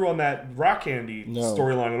follow through on that Rock Candy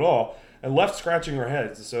storyline at all, and left scratching our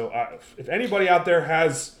heads. So if anybody out there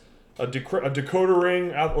has a decoder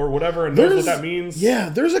ring out or whatever and knows what that means, yeah,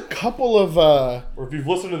 there's a couple of or if you've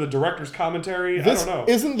listened to the director's commentary, I don't know.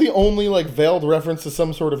 Isn't the only like veiled reference to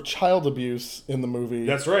some sort of child abuse in the movie?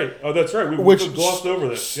 That's right. Oh, that's right. We glossed over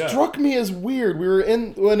this. Yeah. Struck me as weird. We were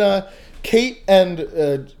when Kate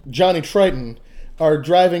and Johnny Triton are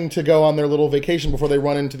driving to go on their little vacation before they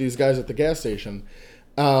run into these guys at the gas station.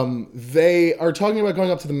 They are talking about going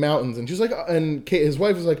up to the mountains, and she's like, and Kate, his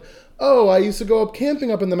wife is like, oh, I used to go up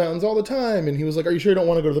camping up in the mountains all the time. And he was like, are you sure you don't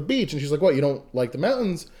want to go to the beach? And she's like, what, you don't like the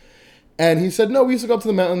mountains? And he said, no, we used to go up to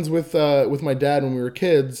the mountains with my dad when we were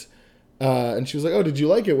kids. And she was like, oh, did you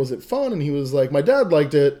like it? Was it fun? And he was like, my dad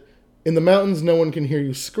liked it. In the mountains, no one can hear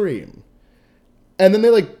you scream. And then they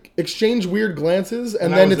like exchange weird glances,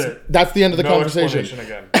 and then that's the end of the conversation.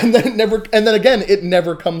 Again. And then again, it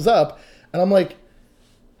never comes up. And I'm like,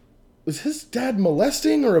 was his dad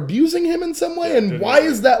molesting or abusing him in some way? And why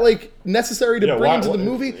is that like necessary to bring into the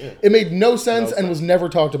movie? It made no sense and was never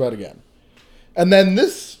talked about again. And then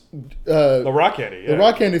this the Rock Candy, the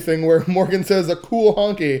Rock Candy thing where Morgan says a cool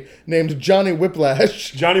honky named Johnny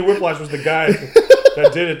Whiplash. Johnny Whiplash was the guy that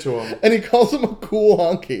did it to him, and he calls him a cool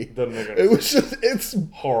honky. Doesn't make any sense. It was just it's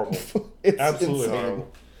horrible. It's absolutely insane.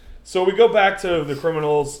 horrible. So we go back to the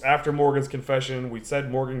criminals after Morgan's confession. We said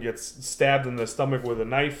Morgan gets stabbed in the stomach with a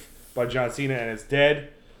knife by John Cena and is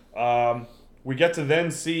dead. We get to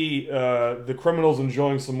then see the criminals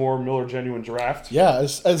enjoying some more Miller Genuine Draft. Yeah,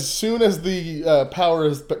 as soon as the power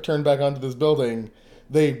is turned back onto this building,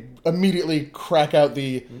 they immediately crack out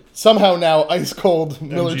the somehow now ice cold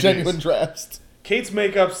Miller Genuine Draft. Kate's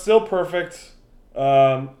makeup still perfect.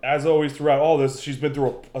 As always throughout all this, she's been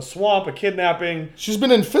through a swamp, a kidnapping. She's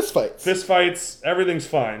been in fistfights. Everything's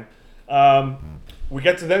fine. We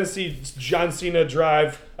get to then see John Cena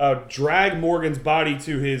drag Morgan's body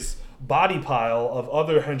to his body pile of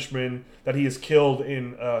other henchmen that he has killed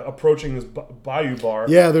in approaching this bayou bar.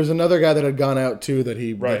 Yeah, there's another guy that had gone out too that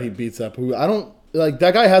he beats up. Who I don't like.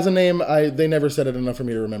 That guy has a name. They never said it enough for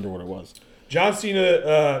me to remember what it was. John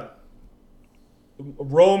Cena,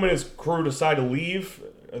 Rome and his crew decide to leave.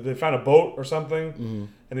 They found a boat or something,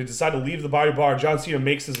 and they decide to leave the bayou bar. John Cena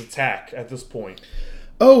makes his attack at this point.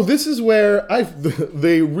 Oh, this is where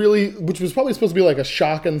which was probably supposed to be like a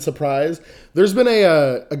shock and surprise. There's been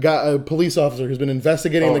a police officer who's been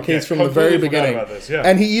investigating the case from the very beginning.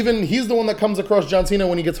 And he's the one that comes across John Cena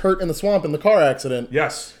when he gets hurt in the swamp in the car accident.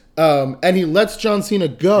 Yes. And he lets John Cena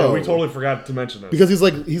go. Yeah, we totally forgot to mention this. Because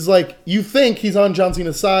he's like, you think he's on John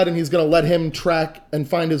Cena's side and he's going to let him track and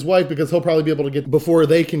find his wife because he'll probably be able to get before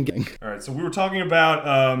they can get. All right, so we were talking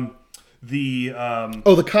about the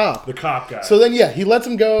cop. The cop guy. So then, he lets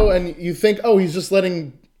him go, and you think, he's just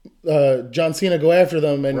letting John Cena go after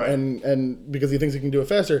them, and because he thinks he can do it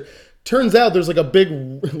faster. Turns out there's like a big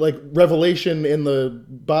revelation in the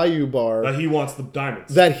Bayou bar that he wants the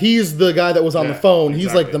diamonds. That he's the guy that was on the phone. Exactly.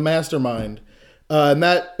 He's like the mastermind, and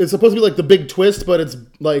that it's supposed to be like the big twist, but it's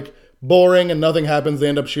like boring and nothing happens. They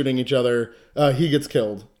end up shooting each other. He gets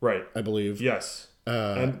killed. Right, I believe. Yes.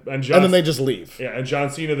 And then they just leave. Yeah, and John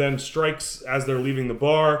Cena then strikes as they're leaving the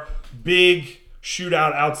bar. Big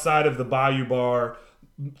shootout outside of the Bayou bar.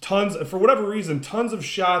 For whatever reason, tons of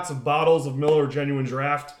shots of bottles of Miller Genuine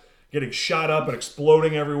Draft getting shot up and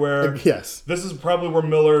exploding everywhere. Yes. This is probably where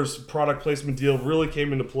Miller's product placement deal really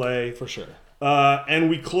came into play. For sure. And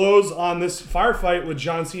we close on this firefight with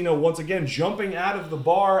John Cena once again jumping out of the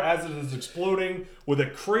bar as it is exploding with a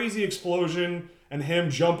crazy explosion and him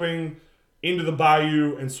jumping into the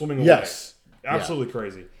bayou and swimming away. Yes. Absolutely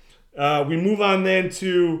crazy. We move on then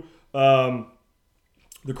to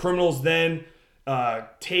the criminals then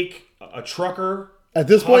take a trucker. At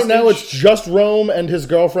this point now it's just Rome and his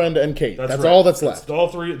girlfriend and Kate. That's right. All that's left.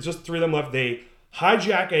 It's just three of them left. They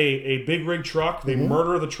hijack a big rig truck. They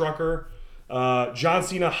murder the trucker. John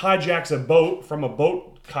Cena hijacks a boat from a boat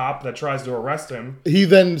cop that tries to arrest him. He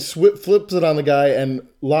then flips it on the guy and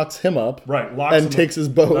locks him up. Right, and takes his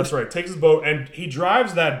boat. That's right, takes his boat, and he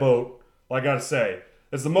drives that boat. I gotta say,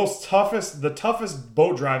 it's the toughest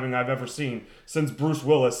boat driving I've ever seen since Bruce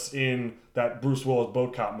Willis in that Bruce Willis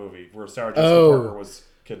boat cop movie where Sarah Jessica Parker was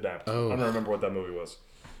kidnapped. I don't remember what that movie was.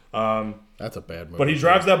 That's a bad movie. But he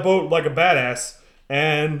drives that boat like a badass,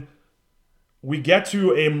 and we get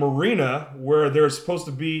to a marina where there's supposed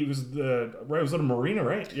to be was it a marina,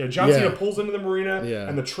 right? Yeah, John Cena pulls into the marina,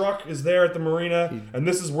 and the truck is there at the marina, and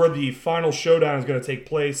this is where the final showdown is going to take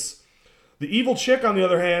place. The evil chick, on the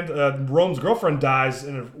other hand, Rome's girlfriend, dies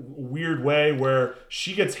in a weird way where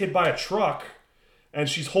she gets hit by a truck and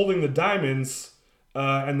she's holding the diamonds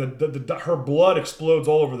and her blood explodes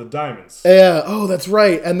all over the diamonds. Yeah, oh, that's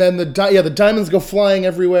right. And then the diamonds go flying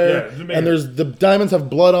everywhere, and the diamonds have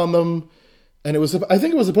blood on them. And I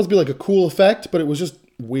think it was supposed to be like a cool effect, but it was just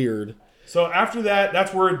weird. So after that,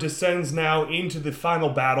 that's where it descends now into the final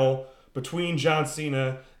battle between John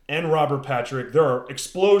Cena and Robert Patrick. There are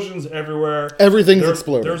explosions everywhere. Everything's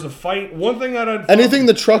exploding. There's a fight. One thing that anything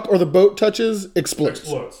the truck or the boat touches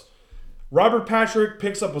explodes. Robert Patrick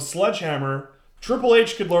picks up a sledgehammer. Triple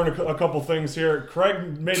H could learn a couple things here.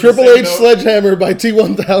 Craig made Triple H sledgehammer by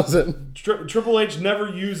T1000. Triple H never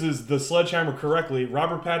uses the sledgehammer correctly.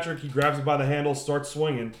 Robert Patrick, he grabs it by the handle, starts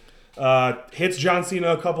swinging. Hits John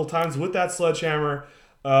Cena a couple times with that sledgehammer.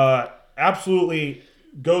 Absolutely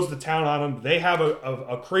goes to town on him. They have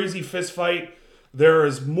a crazy fist fight. There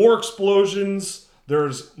is more explosions.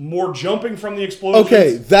 There's more jumping from the explosions.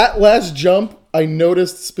 Okay, that last jump I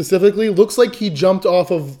noticed specifically looks like he jumped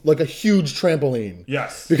off of like a huge trampoline.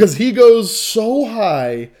 Yes. Because he goes so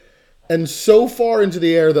high and so far into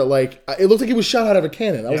the air that like it looked like he was shot out of a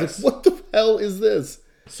cannon. I was like, what the hell is this?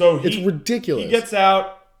 So it's ridiculous. He gets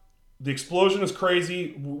out. The explosion is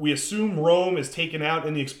crazy. We assume Rome is taken out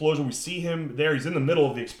in the explosion. We see him there. He's in the middle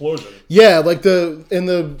of the explosion. Yeah, like in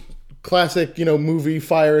the classic, movie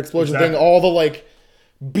fire explosion thing, all the like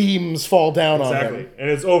beams fall down on him. Exactly. And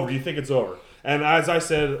it's over. You think it's over. And as I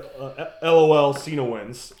said, LOL, Cena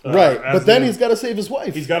wins. Right. But then he's got to save his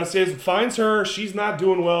wife. He's got to save, finds her. She's not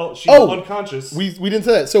doing well. She's unconscious. We didn't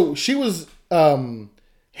say that. So she was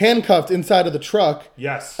handcuffed inside of the truck.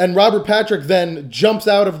 Yes. And Robert Patrick then jumps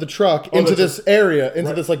out of the truck into this area,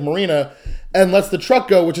 into this like marina, and lets the truck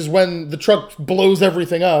go, which is when the truck blows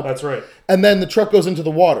everything up. That's right. And then the truck goes into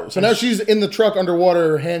the water. So now she's in the truck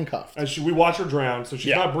underwater, handcuffed. And we watch her drown, so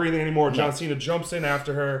she's not breathing anymore. John Cena jumps in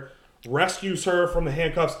after her, rescues her from the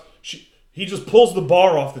handcuffs. He just pulls the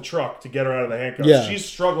bar off the truck to get her out of the handcuffs. Yeah. She's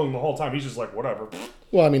struggling the whole time. He's just like, whatever.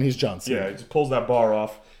 Well, I mean, he's John Cena. Yeah, he just pulls that bar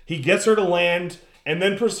off. He gets her to land and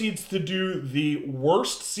then proceeds to do the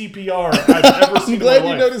worst CPR I've ever seen. I'm glad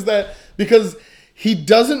you noticed that, because he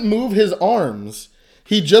doesn't move his arms.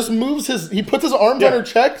 He just moves he puts his arms on her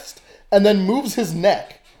chest and then moves his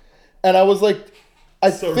neck. And I was like,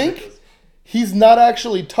 I think ridiculous. He's not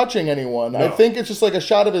actually touching anyone. No. I think it's just like a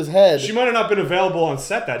shot of his head. She might have not been available on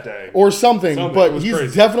set that day. Or something but he's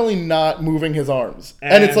crazy. Definitely not moving his arms.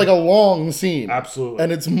 And it's like a long scene. Absolutely.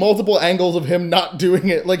 And it's multiple angles of him not doing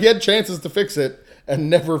it. Like, he had chances to fix it and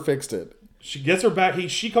never fixed it. She gets her back.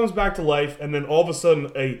 She comes back to life, and then all of a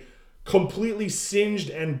sudden, a completely singed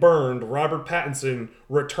and burned Robert Pattinson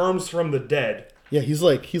returns from the dead. Yeah, he's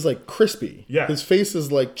like crispy. Yeah. His face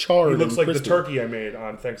is like charred. He looks like crispy. the turkey I made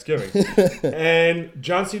on Thanksgiving. And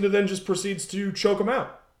John Cena then just proceeds to choke him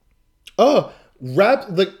out. Oh,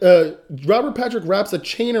 Robert Patrick wraps a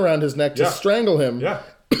chain around his neck to strangle him. Yeah.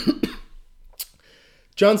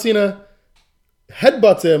 John Cena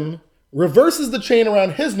headbutts him, reverses the chain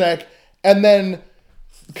around his neck, and then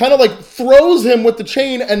kind of like throws him with the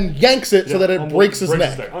chain and yanks it so that it breaks his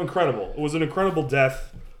neck. Incredible. It was an incredible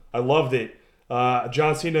death. I loved it.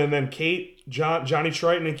 John Cena and then Kate, Johnny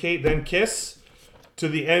Triton and Kate then kiss to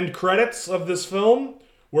the end credits of this film,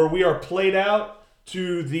 where we are played out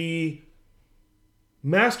to the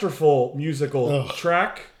masterful musical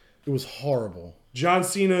track. It was horrible. John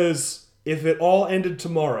Cena's If It All Ended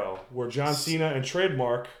Tomorrow, where John Cena and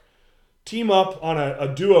Trademark team up on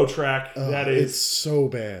a duo track that is... It's so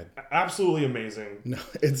bad. Absolutely amazing. No,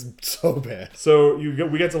 it's so bad. So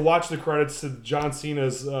we get to watch the credits to John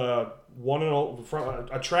Cena's a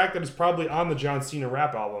track that is probably on the John Cena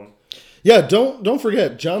rap album. Yeah, don't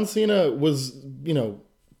forget, John Cena was,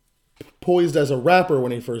 poised as a rapper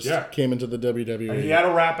when he first came into the WWE. And he had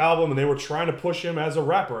a rap album, and they were trying to push him as a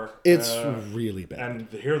rapper. It's really bad. And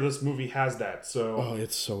here, this movie has that. So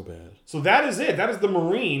it's so bad. So that is it. That is the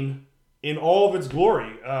Marine in all of its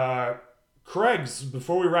glory. Craig's,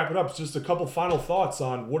 before we wrap it up, just a couple final thoughts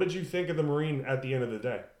on what did you think of the Marine at the end of the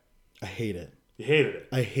day? I hate it. You hated it.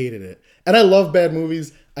 I hated it. And I love bad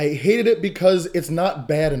movies. I hated it because it's not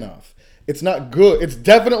bad enough. It's not good. It's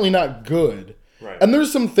definitely not good. Right. And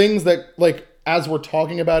there's some things that, like, as we're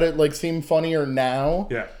talking about it, like, seem funnier now.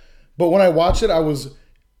 Yeah. But when I watched it, I was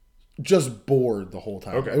just bored the whole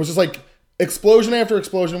time. Okay. It was just like explosion after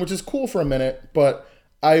explosion, which is cool for a minute, but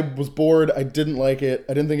I was bored. I didn't like it.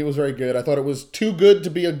 I didn't think it was very good. I thought it was too good to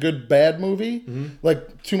be a good bad movie. Mm-hmm.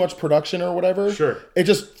 Like, too much production or whatever. Sure. It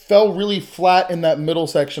just fell really flat in that middle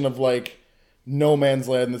section of, like, no man's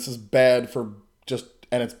land. This is bad for just...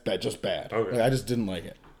 And it's bad, just bad. Okay. Like, I just didn't like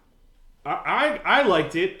it. I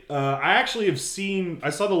liked it. I actually I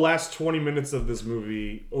saw the last 20 minutes of this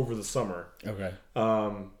movie over the summer. Okay.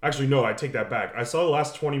 Actually, no, I take that back. I saw the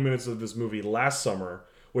last 20 minutes of this movie last summer,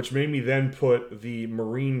 which made me then put the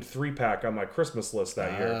Marine 3-pack on my Christmas list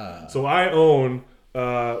that year. So I own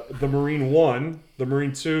the Marine 1, the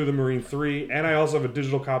Marine 2, the Marine 3, and I also have a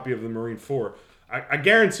digital copy of the Marine 4. I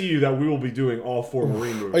guarantee you that we will be doing all 4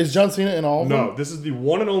 Marine movies. Is John Cena in all of them? No, this is the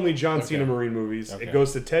one and only John Cena Marine movies. Okay. It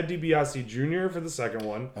goes to Ted DiBiase Jr. for the second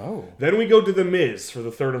one. Oh. Then we go to The Miz for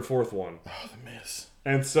the third and fourth one. Oh, The Miz.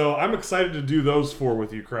 And so I'm excited to do those 4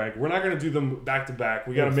 with you, Craig. We're not going to do them back to back.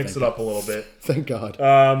 We got to mix it up a little bit. Thank God.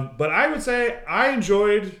 But I would say I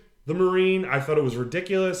enjoyed The Marine. I thought it was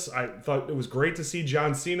ridiculous. I thought it was great to see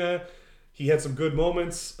John Cena. He had some good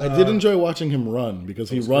moments. I did enjoy watching him run because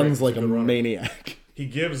he runs like a maniac. He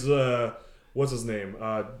gives what's his name?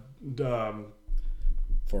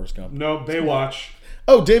 Forrest Gump. No, Baywatch.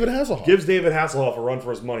 Oh, David Hasselhoff. Gives David Hasselhoff a run for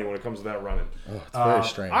his money when it comes to that running. Oh, it's very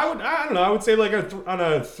strange. I don't know. I would say like on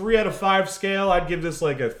a 3 out of 5 scale, I'd give this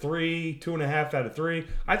like a 3, 2.5 out of 3.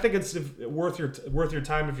 I think it's worth your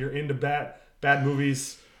time if you're into bad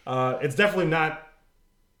movies. It's definitely not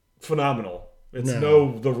phenomenal. It's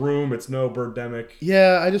no The Room. It's no Birdemic.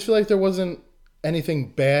 Yeah, I just feel like there wasn't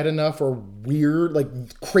anything bad enough or weird, like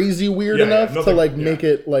crazy weird enough to like make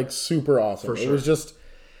it like super awesome. For sure.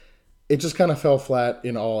 It just kind of fell flat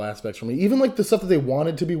in all aspects for me. Even like the stuff that they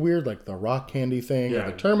wanted to be weird, like the rock candy thing or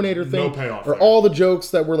the Terminator thing, no payoff or all the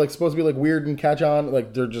jokes that were like supposed to be like weird and catch on,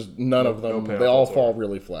 like they're just none of them. They all fall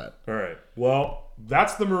really flat. All right. Well,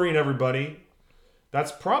 that's The Marine, everybody.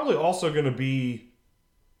 That's probably also going to be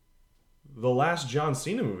the last John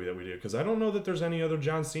Cena movie that we do, because I don't know that there's any other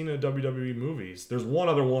John Cena WWE movies. There's one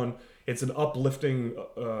other one. It's an uplifting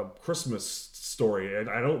Christmas story, and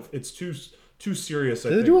it's too serious.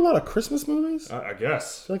 Do they do a lot of Christmas movies? I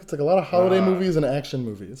guess. I feel like it's like a lot of holiday movies and action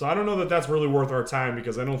movies. So I don't know that that's really worth our time,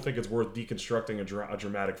 because I don't think it's worth deconstructing a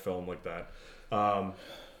dramatic film like that.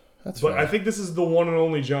 But I think this is the one and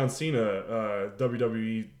only John Cena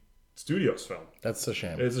WWE Studios film. That's a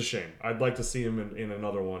shame. It's a shame. I'd like to see him in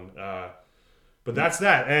another one. But that's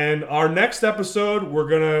that. And our next episode,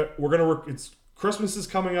 it's Christmas is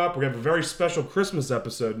coming up. We have a very special Christmas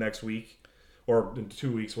episode next week, or in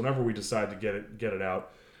 2 weeks, whenever we decide to get it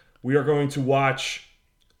out. We are going to watch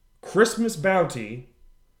Christmas Bounty,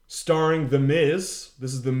 starring The Miz.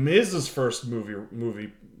 This is The Miz's first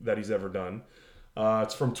movie that he's ever done.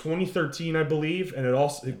 It's from 2013, I believe, and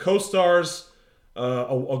it co-stars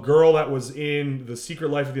a girl that was in The Secret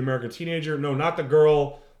Life of the American Teenager. No, not the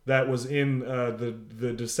girl that was in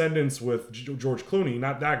the Descendants with George Clooney.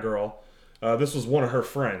 Not that girl. This was one of her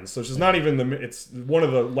friends, so she's not even it's one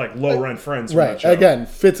of the like low rent friends. Right. Again,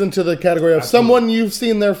 fits into the category of someone you've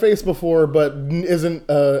seen their face before, but isn't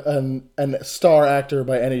a star actor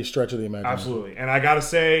by any stretch of the imagination. Absolutely. And I gotta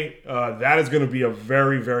say, that is going to be a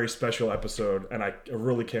very, very special episode, and I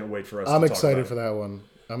really can't wait for us. I'm excited for that one.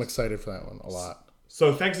 I'm excited for that one a lot.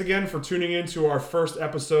 So thanks again for tuning in to our first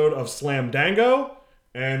episode of Slam Dango,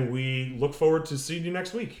 and we look forward to seeing you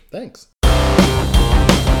next week. Thanks.